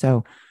start.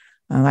 So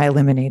I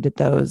eliminated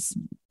those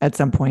at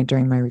some point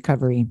during my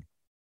recovery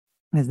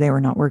as they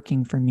were not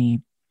working for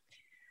me.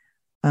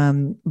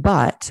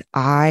 But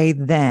I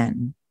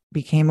then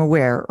became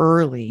aware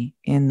early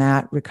in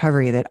that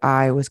recovery that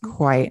I was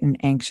quite an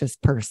anxious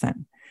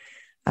person.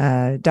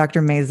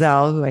 Dr.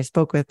 Maisel, who I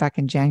spoke with back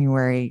in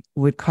January,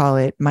 would call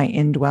it my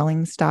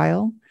indwelling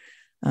style.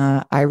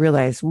 I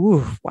realized,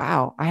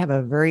 wow, I have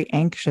a very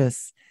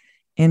anxious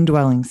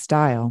indwelling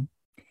style.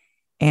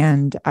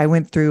 And I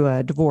went through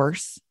a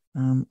divorce,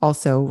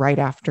 also right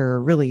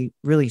after, really,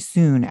 really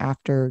soon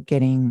after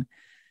getting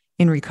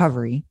in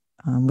recovery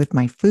with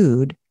my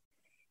food.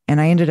 And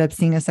I ended up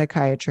seeing a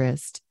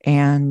psychiatrist,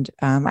 and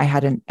I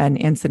had an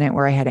incident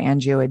where I had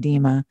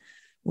angioedema,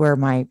 where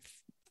my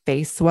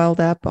face swelled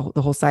up,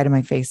 the whole side of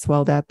my face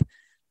swelled up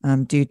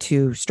due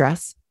to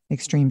stress,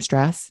 extreme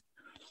stress.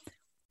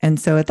 And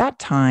so at that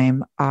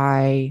time,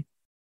 I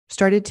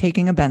started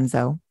taking a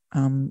benzo,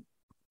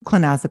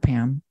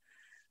 clonazepam,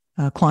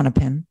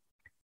 Klonopin,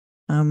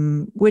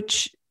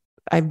 which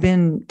I've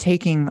been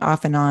taking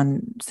off and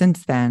on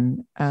since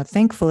then.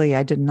 Thankfully,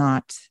 I did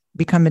not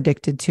become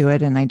addicted to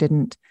it, and I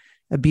didn't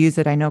abuse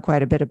it. I know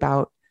quite a bit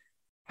about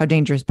how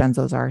dangerous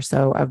benzos are,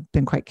 so I've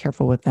been quite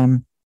careful with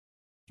them.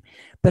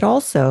 But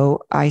also,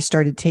 I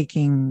started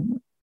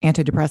taking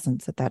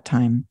antidepressants at that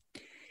time.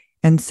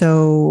 And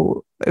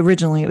so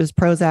originally it was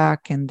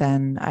Prozac, and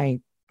then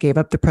I gave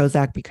up the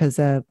Prozac because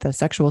of the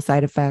sexual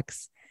side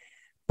effects.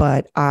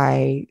 But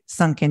I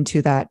sunk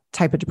into that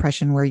type of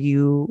depression where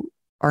you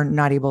are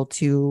not able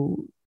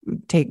to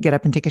get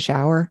up and take a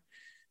shower,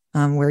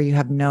 where you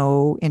have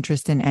no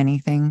interest in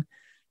anything.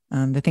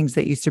 The things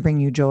that used to bring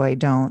you joy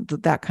don't,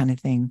 that kind of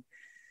thing.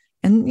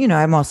 And,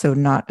 I'm also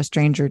not a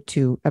stranger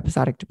to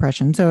episodic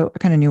depression, so I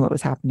kind of knew what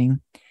was happening.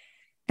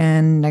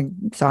 And I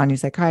saw a new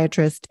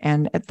psychiatrist.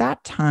 And at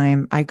that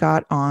time, I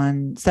got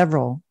on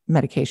several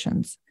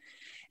medications.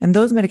 And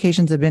those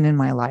medications have been in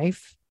my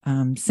life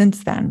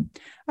since then.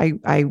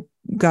 I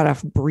got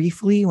off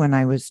briefly when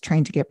I was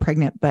trying to get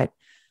pregnant, but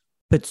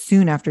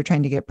soon after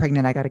trying to get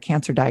pregnant, I got a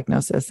cancer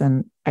diagnosis.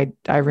 And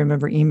I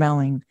remember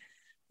emailing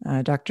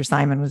Dr.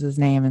 Simon was his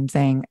name, and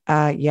saying,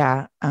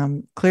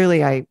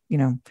 clearly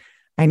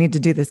I need to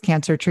do this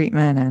cancer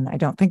treatment, and I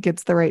don't think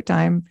it's the right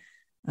time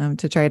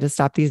to try to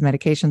stop these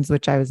medications,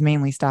 which I was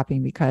mainly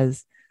stopping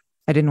because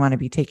I didn't want to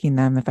be taking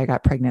them if I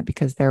got pregnant,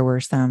 because there were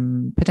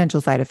some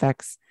potential side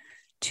effects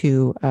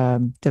to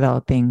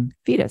developing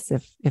fetus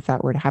if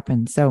that were to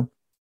happen. So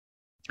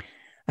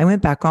I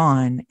went back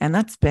on, and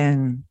that's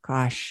been,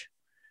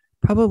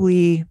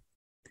 probably,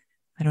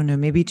 I don't know,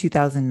 maybe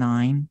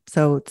 2009.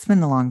 So it's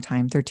been a long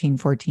time, 13,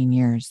 14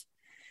 years.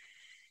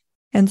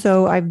 And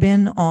so I've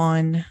been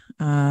on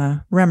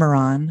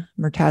Remeron,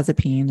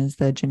 mirtazapine is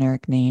the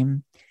generic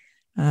name.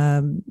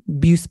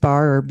 Buspar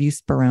or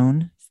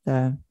buspirone is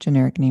the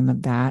generic name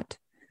of that.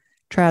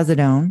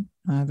 Trazodone,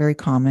 very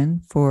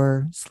common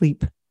for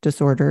sleep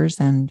disorders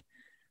and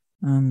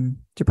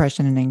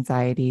depression and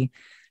anxiety.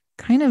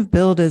 Kind of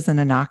billed as an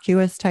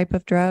innocuous type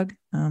of drug.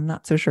 I'm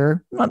not so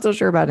sure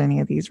about any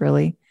of these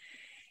really.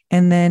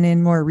 And then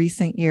in more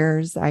recent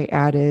years, I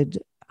added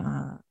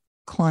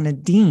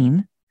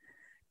clonidine,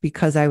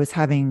 because I was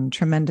having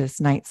tremendous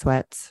night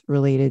sweats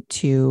related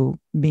to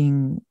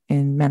being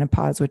in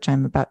menopause, which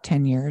I'm about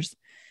 10 years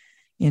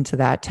into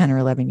that, 10 or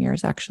 11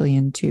 years actually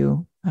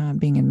into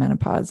being in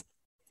menopause.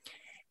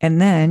 And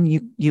then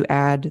you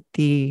add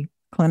the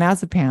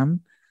clonazepam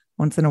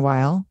once in a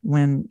while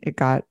when it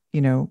got,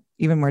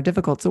 even more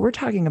difficult. So we're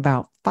talking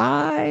about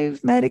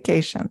 5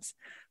 medications,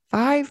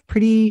 5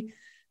 pretty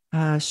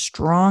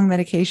strong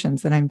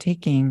medications that I'm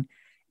taking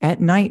at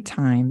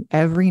nighttime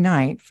every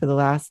night for the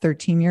last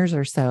 13 years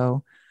or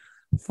so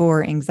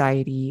for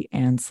anxiety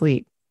and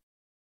sleep.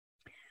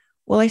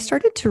 Well, I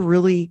started to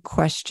really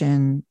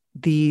question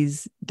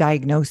these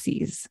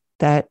diagnoses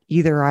that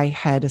either I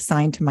had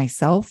assigned to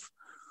myself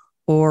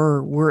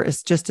or were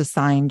just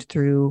assigned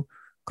through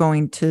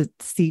going to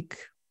seek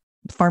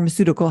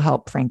pharmaceutical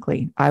help.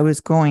 Frankly, I was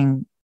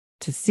going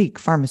to seek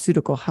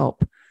pharmaceutical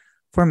help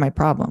for my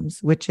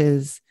problems, which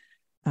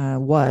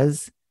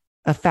was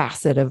a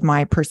facet of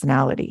my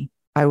personality.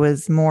 I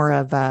was more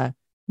of a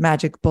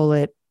magic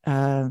bullet,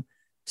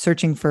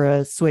 searching for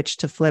a switch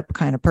to flip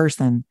kind of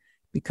person,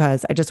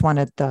 because I just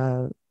wanted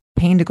the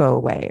pain to go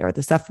away or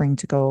the suffering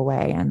to go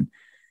away. And,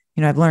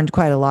 I've learned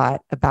quite a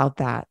lot about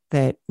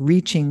that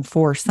reaching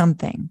for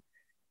something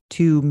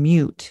to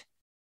mute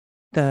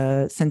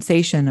the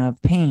sensation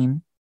of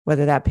pain,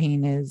 whether that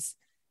pain is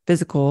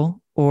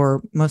physical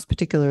or most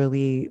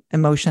particularly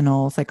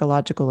emotional,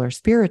 psychological, or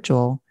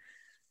spiritual,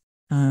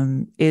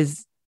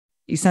 is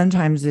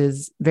sometimes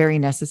is very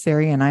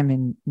necessary. And I'm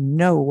in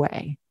no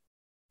way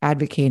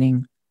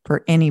advocating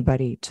for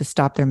anybody to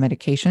stop their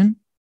medication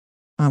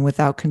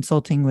without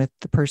consulting with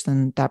the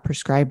person that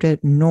prescribed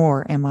it,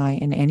 nor am I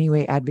in any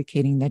way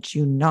advocating that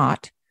you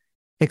not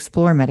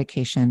explore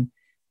medication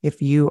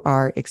if you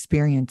are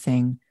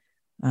experiencing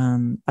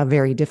a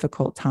very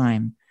difficult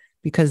time,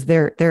 because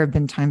there have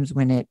been times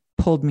when it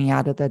pulled me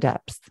out of the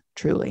depths,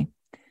 truly.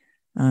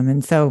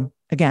 And so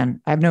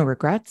again, I have no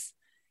regrets.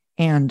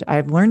 And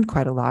I've learned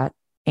quite a lot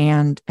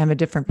and am a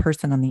different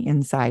person on the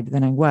inside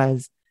than I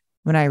was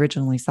when I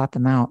originally sought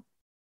them out.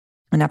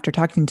 And after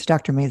talking to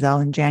Dr.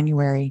 Maisel in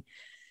January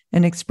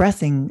and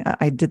expressing,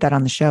 I did that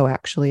on the show,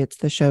 actually. It's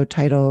the show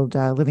titled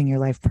Living Your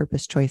Life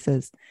Purpose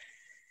Choices.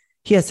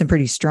 He has some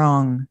pretty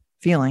strong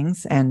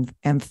feelings and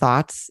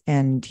thoughts,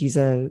 and he's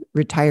a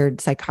retired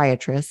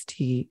psychiatrist.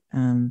 He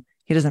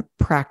doesn't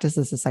practice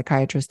as a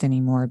psychiatrist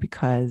anymore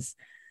because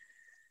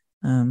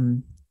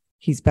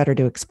he's better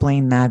to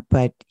explain that,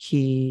 but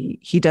he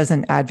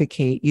doesn't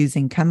advocate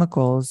using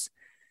chemicals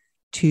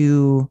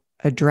to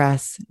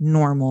address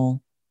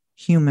normal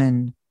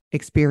human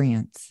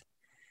experience.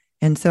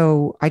 And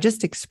so I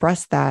just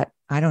expressed that,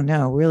 I don't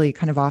know, really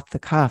kind of off the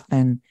cuff.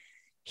 And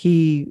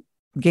he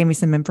gave me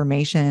some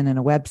information and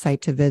a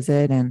website to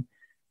visit. And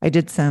I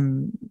did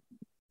some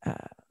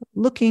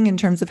looking in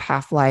terms of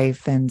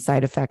half-life and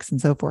side effects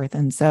and so forth.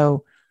 And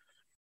so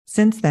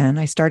since then,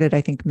 I started,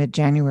 I think,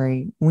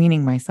 mid-January,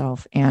 weaning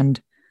myself.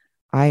 And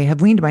I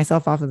have weaned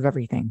myself off of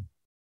everything.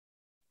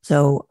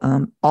 So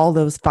all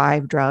those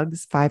 5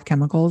 drugs, 5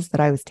 chemicals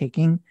that I was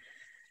taking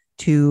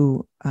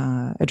to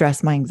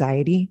address my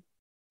anxiety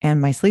and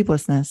my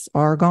sleeplessness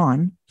are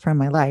gone from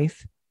my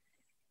life.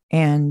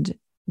 And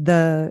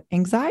the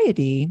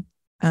anxiety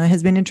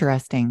has been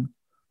interesting.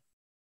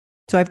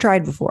 So I've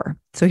tried before.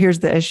 So here's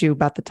the issue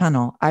about the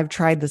tunnel. I've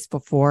tried this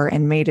before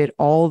and made it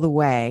all the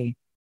way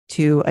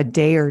to a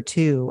day or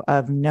two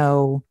of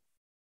no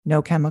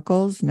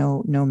chemicals,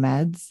 no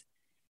meds.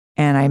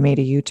 And I made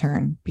a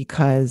U-turn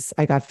because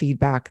I got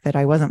feedback that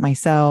I wasn't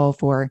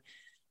myself, or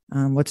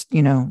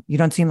you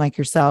don't seem like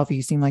yourself.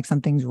 You seem like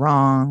something's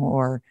wrong,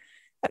 or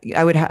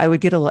I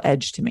would get a little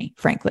edge to me,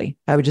 frankly.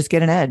 I would just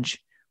get an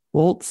edge.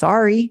 Well,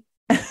 sorry.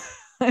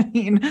 I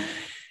mean,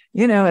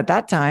 at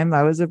that time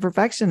I was a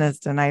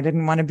perfectionist and I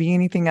didn't want to be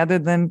anything other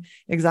than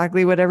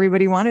exactly what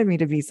everybody wanted me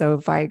to be. So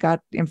if I got,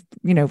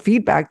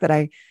 feedback that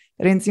I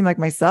didn't seem like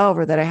myself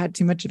or that I had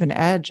too much of an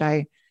edge,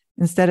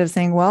 instead of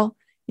saying, well,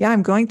 yeah,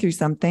 I'm going through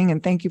something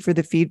and thank you for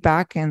the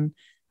feedback. And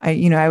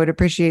I would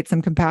appreciate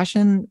some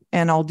compassion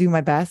and I'll do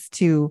my best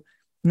to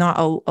not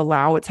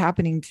allow what's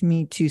happening to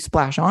me to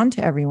splash on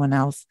to everyone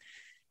else.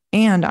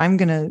 And I'm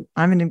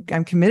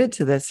committed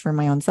to this for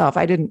my own self.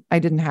 I didn't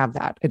have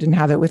that. I didn't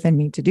have it within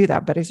me to do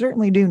that, but I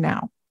certainly do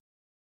now.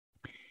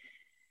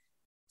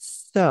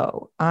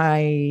 So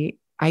I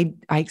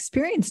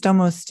experienced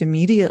almost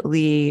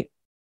immediately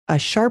a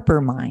sharper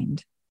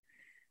mind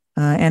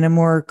and a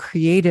more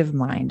creative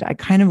mind. I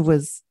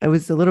was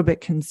a little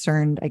bit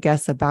concerned, I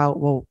guess, about,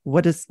 well,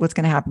 what's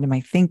going to happen to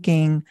my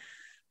thinking?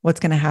 What's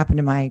going to happen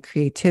to my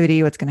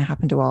creativity? What's going to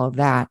happen to all of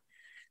that?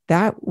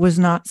 That was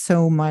not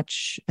so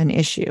much an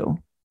issue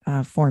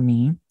for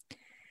me.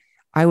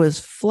 I was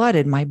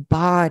flooded. My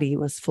body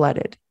was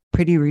flooded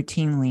pretty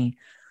routinely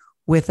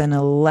with an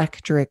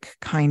electric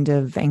kind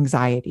of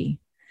anxiety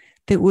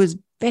that was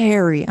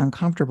very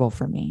uncomfortable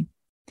for me.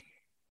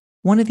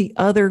 One of the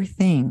other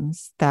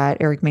things that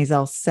Eric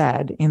Maisel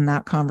said in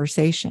that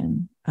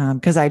conversation,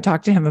 because I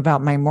talked to him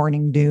about my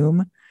morning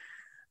doom,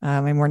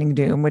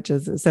 which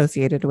is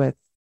associated with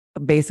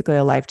basically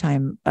a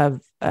lifetime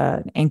of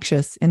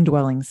anxious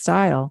indwelling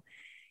style.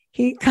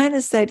 He kind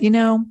of said,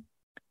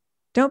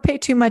 don't pay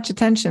too much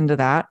attention to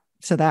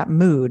that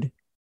mood.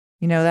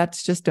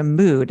 That's just a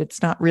mood.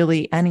 It's not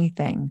really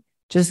anything.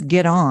 Just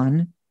get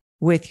on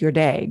with your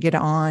day, get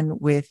on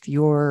with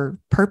your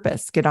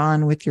purpose, get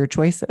on with your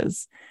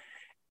choices.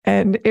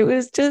 And it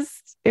was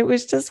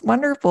just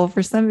wonderful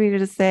for somebody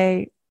to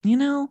say,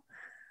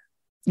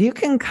 you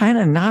can kind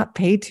of not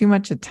pay too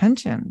much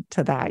attention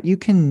to that. You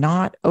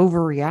cannot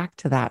overreact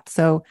to that.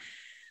 So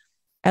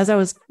as I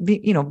was,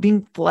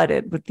 being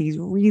flooded with these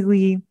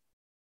really,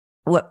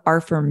 what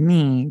are for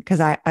me, because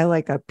I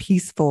like a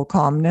peaceful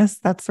calmness.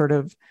 That's sort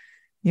of,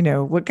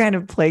 what kind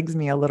of plagues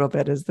me a little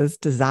bit is this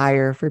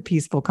desire for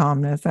peaceful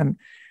calmness. And,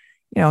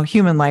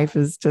 human life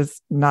is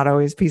just not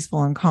always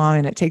peaceful and calm.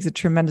 And it takes a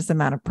tremendous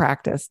amount of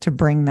practice to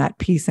bring that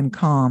peace and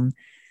calm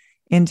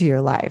into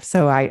your life.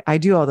 So I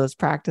do all those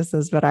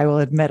practices, but I will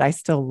admit I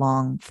still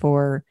long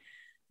for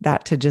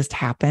that to just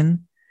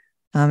happen.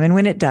 And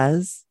when it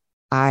does,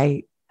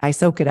 I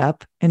soak it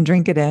up and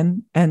drink it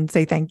in and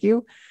say thank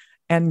you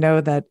and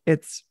know that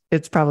it's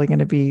probably going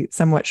to be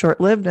somewhat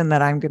short-lived and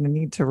that I'm going to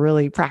need to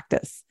really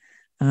practice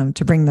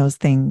to bring those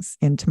things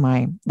into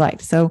my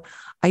life. So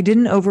I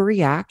didn't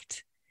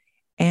overreact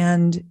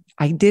and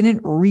I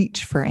didn't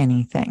reach for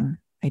anything.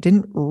 I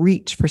didn't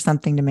reach for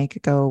something to make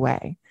it go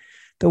away.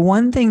 The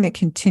one thing that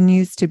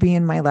continues to be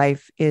in my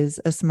life is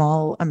a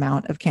small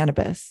amount of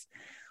cannabis,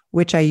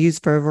 which I use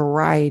for a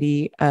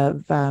variety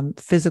of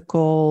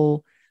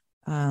physical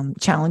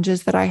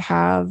challenges that I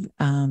have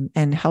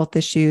and health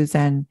issues.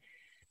 And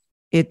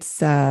it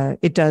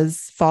does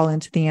fall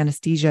into the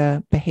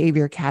anesthesia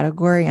behavior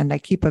category. And I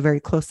keep a very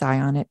close eye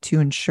on it to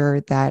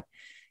ensure that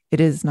it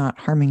is not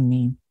harming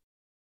me.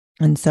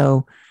 And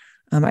so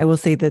I will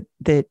say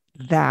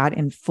that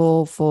in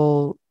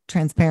full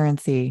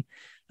transparency,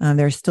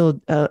 there's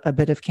still a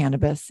bit of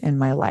cannabis in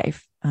my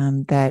life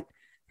that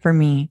for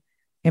me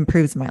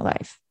improves my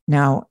life.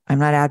 Now, I'm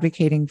not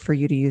advocating for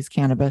you to use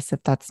cannabis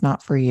if that's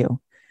not for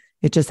you.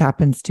 It just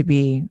happens to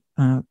be,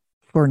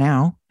 for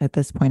now, at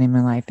this point in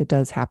my life, it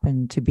does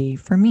happen to be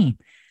for me.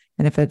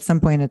 And if at some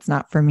point it's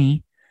not for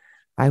me,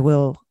 I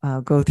will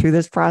go through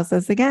this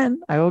process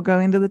again. I will go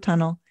into the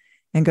tunnel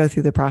and go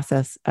through the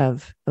process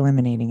of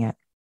eliminating it.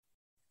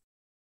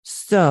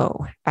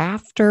 So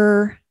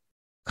after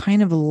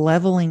kind of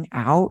leveling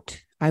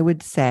out, I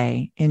would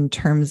say, in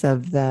terms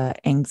of the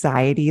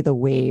anxiety, the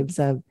waves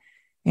of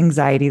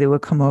anxiety that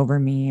would come over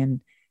me and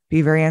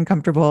be very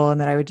uncomfortable, and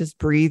that I would just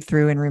breathe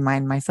through and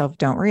remind myself,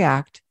 don't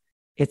react.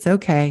 It's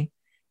okay.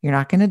 You're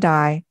not going to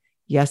die.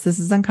 Yes, this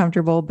is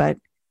uncomfortable, but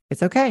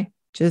it's okay.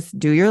 Just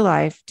do your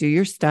life, do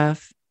your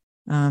stuff,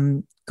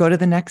 go to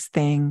the next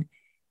thing,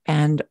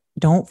 and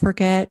don't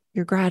forget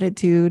your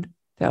gratitude.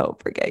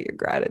 Don't forget your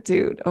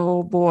gratitude.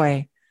 Oh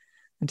boy,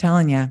 I'm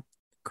telling you,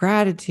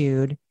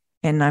 gratitude.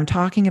 And I'm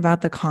talking about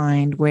the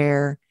kind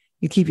where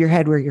you keep your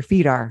head where your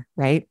feet are,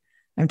 right?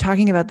 I'm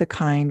talking about the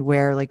kind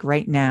where, like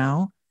right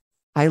now,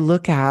 I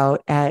look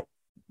out at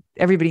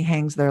everybody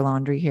hangs their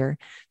laundry here.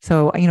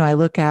 So, I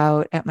look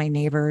out at my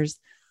neighbor's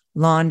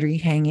laundry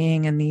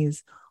hanging and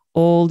these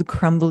old,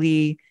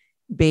 crumbly,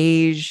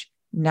 beige,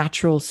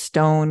 natural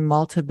stone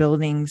Malta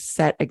buildings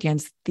set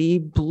against the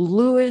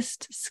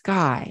bluest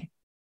sky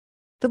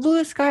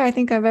I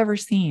think I've ever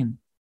seen.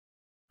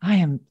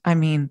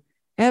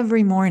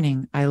 Every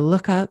morning I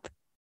look up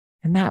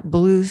and that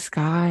blue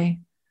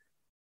sky,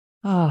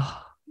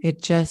 oh, it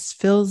just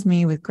fills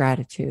me with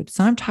gratitude.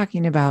 So I'm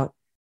talking about,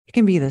 it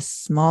can be the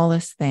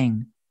smallest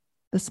thing,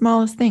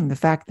 the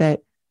fact that,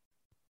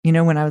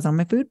 when I was on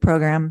my food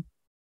program,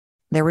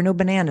 there were no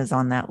bananas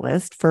on that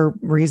list for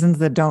reasons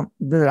that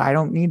I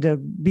don't need to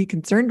be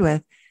concerned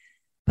with.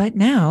 But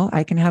now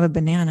I can have a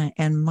banana,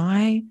 and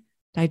my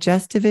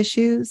digestive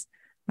issues,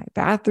 my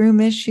bathroom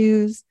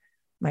issues,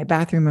 my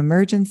bathroom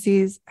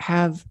emergencies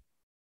have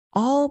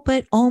all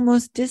but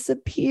almost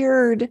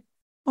disappeared.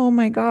 Oh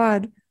my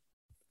God.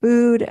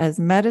 Food as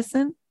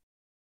medicine,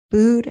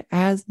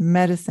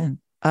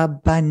 a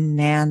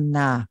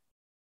banana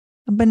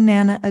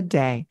a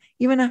day,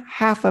 even a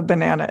half a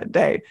banana a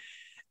day.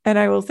 And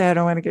I will say, I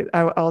don't want to get,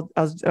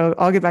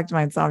 I'll get back to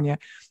my insomnia.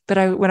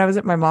 But when I was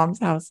at my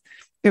mom's house,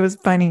 it was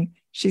funny.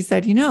 She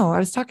said, I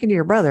was talking to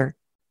your brother,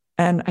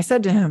 and I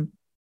said to him,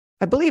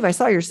 I believe I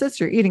saw your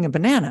sister eating a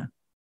banana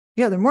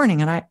the other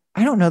morning. And I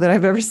don't know that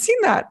I've ever seen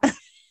that.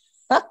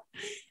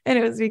 And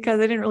it was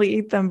because I didn't really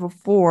eat them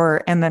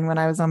before. And then when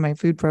I was on my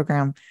food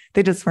program,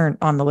 they just weren't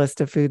on the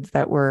list of foods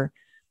that were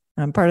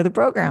part of the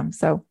program.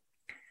 So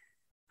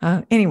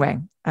anyway,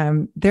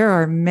 there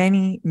are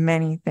many,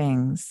 many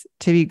things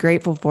to be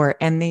grateful for,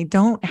 and they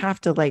don't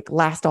have to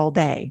last all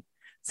day.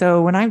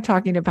 So when I'm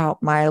talking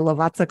about my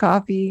Lavazza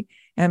coffee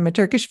and my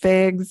Turkish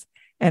figs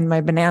and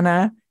my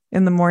banana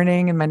in the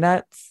morning and my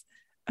nuts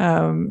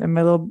and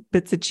my little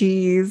bits of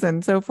cheese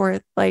and so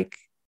forth,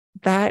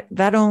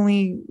 that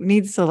only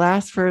needs to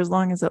last for as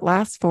long as it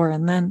lasts for.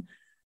 And then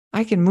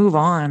I can move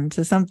on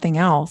to something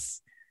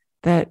else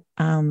that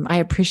I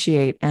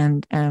appreciate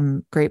and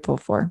am grateful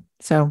for.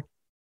 So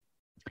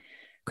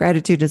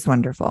gratitude is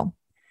wonderful.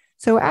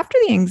 So after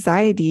the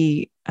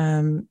anxiety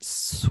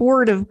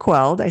sort of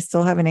quelled, I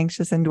still have an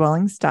anxious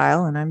indwelling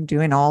style, and I'm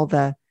doing all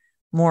the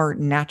more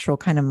natural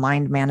kind of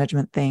mind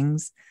management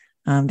things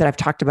that I've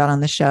talked about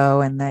on the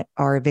show and that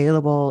are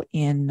available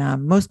in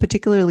most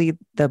particularly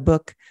the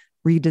book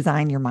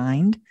Redesign Your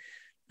Mind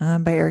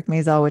by Eric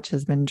Maisel, which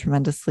has been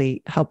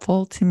tremendously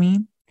helpful to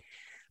me.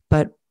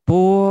 But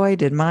boy,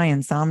 did my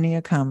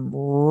insomnia come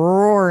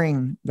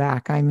roaring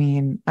back.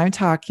 I'm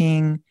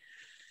talking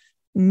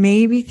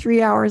maybe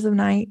 3 hours of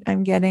night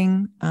I'm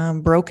getting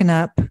broken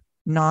up,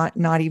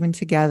 not even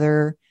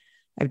together.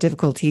 I have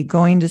difficulty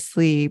going to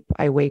sleep.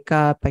 I wake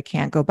up. I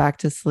can't go back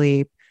to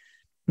sleep.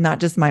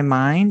 Not just my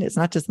mind. It's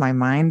not just my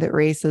mind that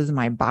races.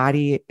 My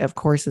body, of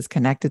course, is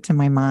connected to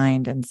my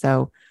mind. And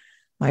so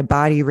my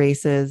body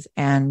races.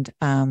 And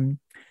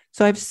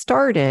so I've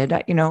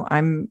started,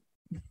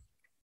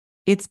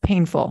 it's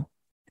painful.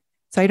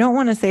 So I don't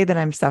want to say that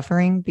I'm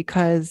suffering,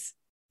 because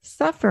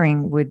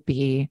suffering would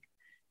be,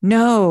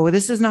 no,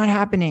 this is not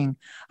happening.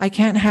 I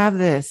can't have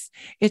this.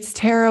 It's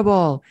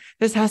terrible.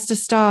 This has to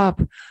stop.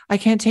 I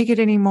can't take it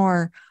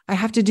anymore. I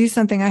have to do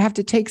something. I have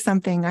to take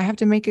something. I have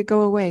to make it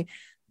go away.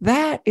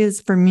 That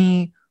is for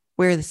me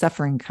where the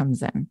suffering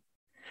comes in.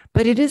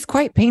 But it is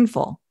quite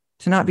painful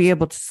to not be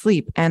able to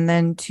sleep, and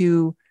then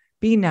to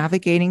be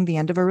navigating the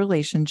end of a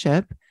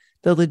relationship,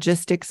 the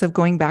logistics of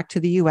going back to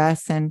the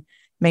US and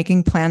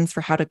making plans for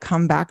how to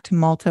come back to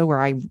Malta,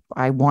 where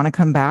I want to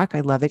come back.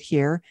 I love it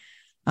here,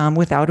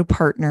 without a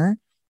partner.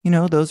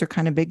 Those are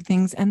kind of big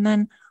things. And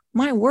then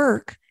my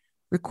work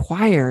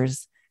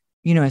requires,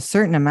 a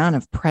certain amount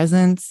of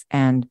presence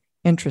and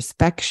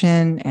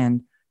introspection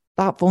and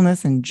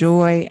thoughtfulness and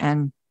joy.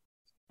 And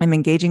I'm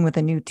engaging with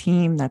a new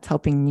team that's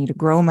helping me to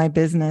grow my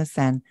business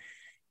and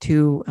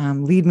to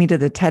lead me to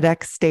the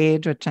TEDx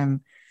stage, which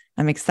I'm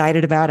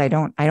excited about. I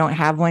don't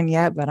have one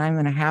yet, but I'm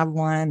going to have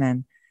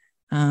one,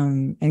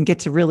 and get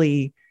to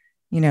really,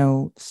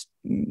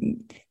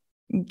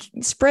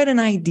 spread an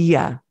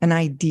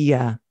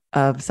idea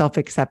of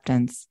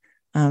self-acceptance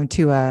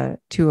to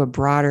a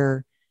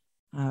broader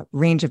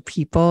range of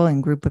people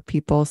and group of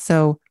people.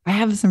 So I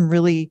have some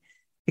really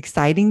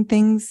exciting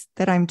things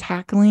that I'm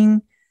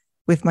tackling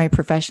with my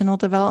professional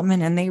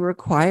development, and they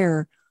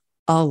require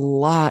a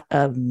lot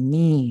of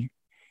me.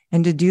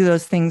 And to do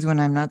those things when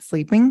I'm not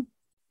sleeping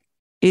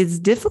is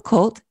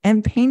difficult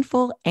and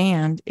painful,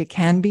 and it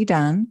can be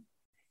done.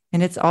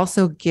 And it's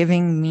also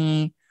giving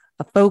me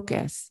a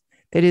focus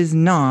that is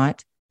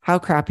not how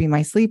crappy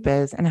my sleep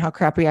is and how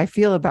crappy I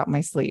feel about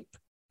my sleep.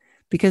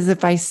 Because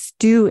if I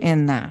stew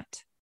in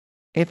that,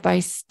 if I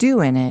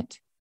stew in it,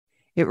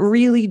 it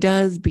really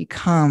does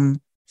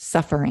become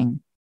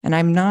suffering. And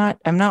I'm not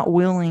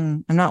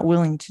willing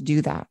to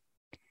do that.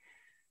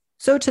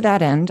 So to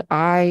that end,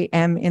 I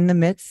am in the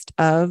midst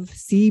of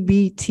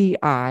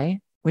CBTI,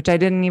 which I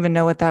didn't even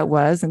know what that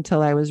was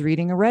until I was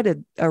reading a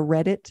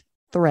Reddit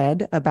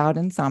thread about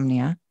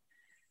insomnia.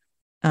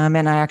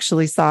 And I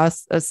actually saw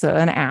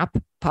an app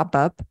pop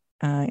up,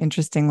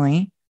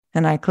 interestingly,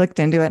 and I clicked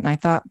into it and I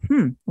thought,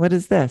 what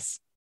is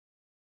this?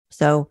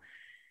 So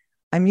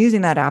I'm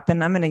using that app,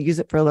 and I'm going to use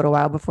it for a little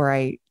while before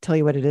I tell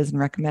you what it is and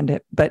recommend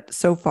it. But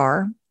so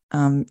far,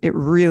 it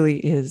really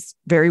is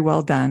very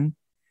well done.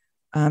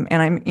 And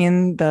I'm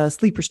in the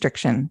sleep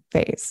restriction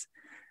phase,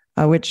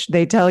 which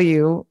they tell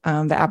you,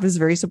 the app is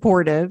very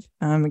supportive.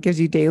 It gives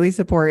you daily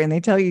support, and they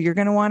tell you, you're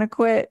going to want to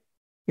quit.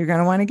 You're going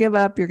to want to give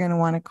up. You're going to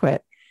want to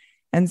quit.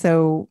 And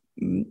so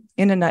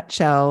in a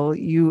nutshell,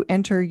 you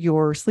enter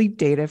your sleep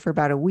data for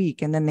about a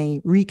week, and then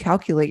they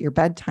recalculate your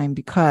bedtime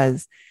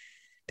because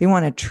we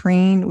want to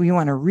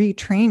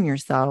retrain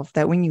yourself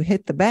that when you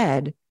hit the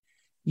bed,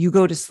 you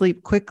go to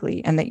sleep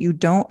quickly, and that you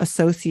don't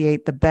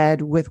associate the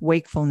bed with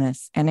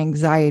wakefulness and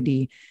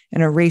anxiety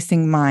and a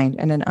racing mind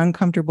and an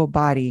uncomfortable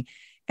body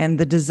and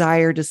the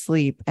desire to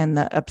sleep and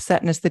the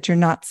upsetness that you're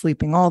not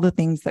sleeping, all the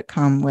things that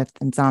come with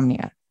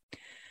insomnia.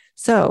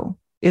 So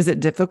is it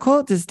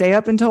difficult to stay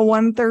up until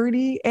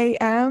 1:30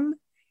 a.m.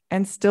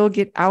 and still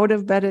get out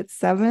of bed at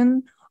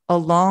 7,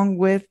 along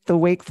with the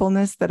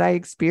wakefulness that I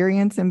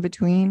experience in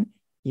between?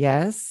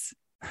 Yes.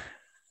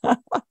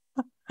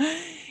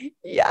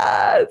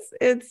 Yes,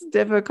 it's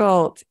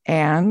difficult.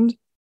 And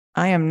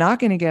I am not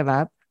going to give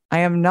up. I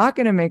am not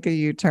going to make a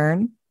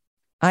U-turn.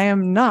 I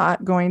am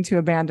not going to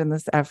abandon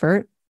this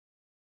effort.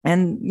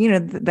 And,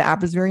 the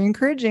app is very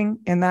encouraging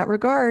in that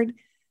regard.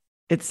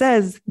 It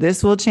says,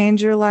 this will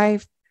change your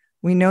life.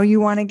 We know you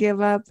want to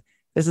give up.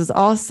 This is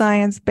all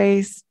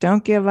science-based.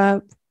 Don't give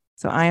up.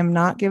 So I am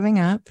not giving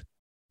up.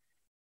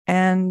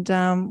 And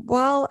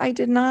while I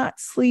did not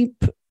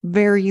sleep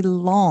very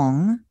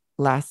long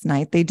last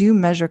night, they do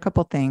measure a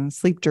couple things: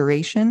 sleep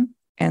duration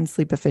and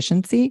sleep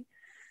efficiency.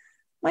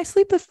 My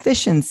sleep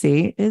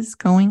efficiency is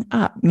going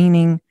up,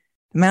 meaning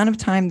the amount of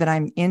time that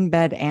I'm in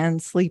bed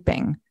and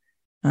sleeping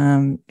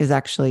is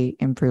actually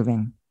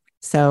improving.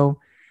 So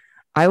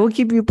I will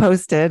keep you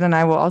posted, and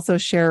I will also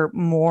share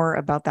more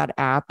about that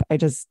app.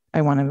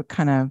 I want to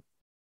kind of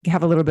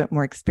have a little bit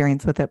more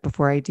experience with it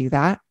before I do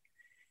that.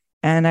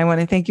 And I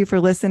want to thank you for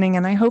listening.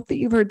 And I hope that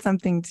you've heard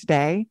something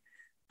today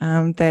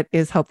that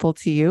is helpful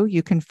to you.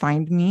 You can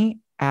find me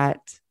at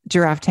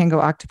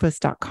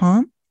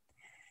giraffetangooctopus.com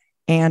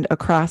and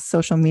across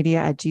social media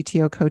at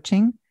GTO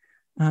Coaching.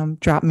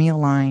 Drop me a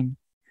line.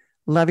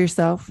 Love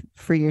yourself,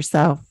 free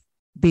yourself,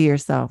 be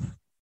yourself,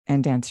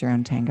 and dance your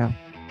own tango.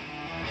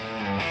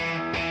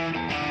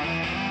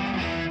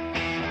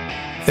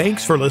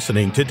 Thanks for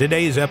listening to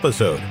today's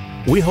episode.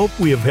 We hope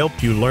we have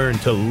helped you learn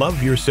to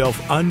love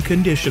yourself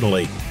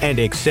unconditionally and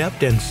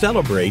accept and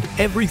celebrate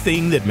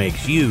everything that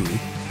makes you,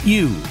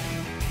 you.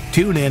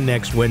 Tune in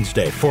next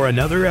Wednesday for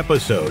another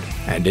episode,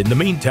 and in the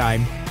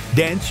meantime,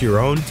 dance your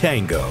own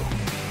tango.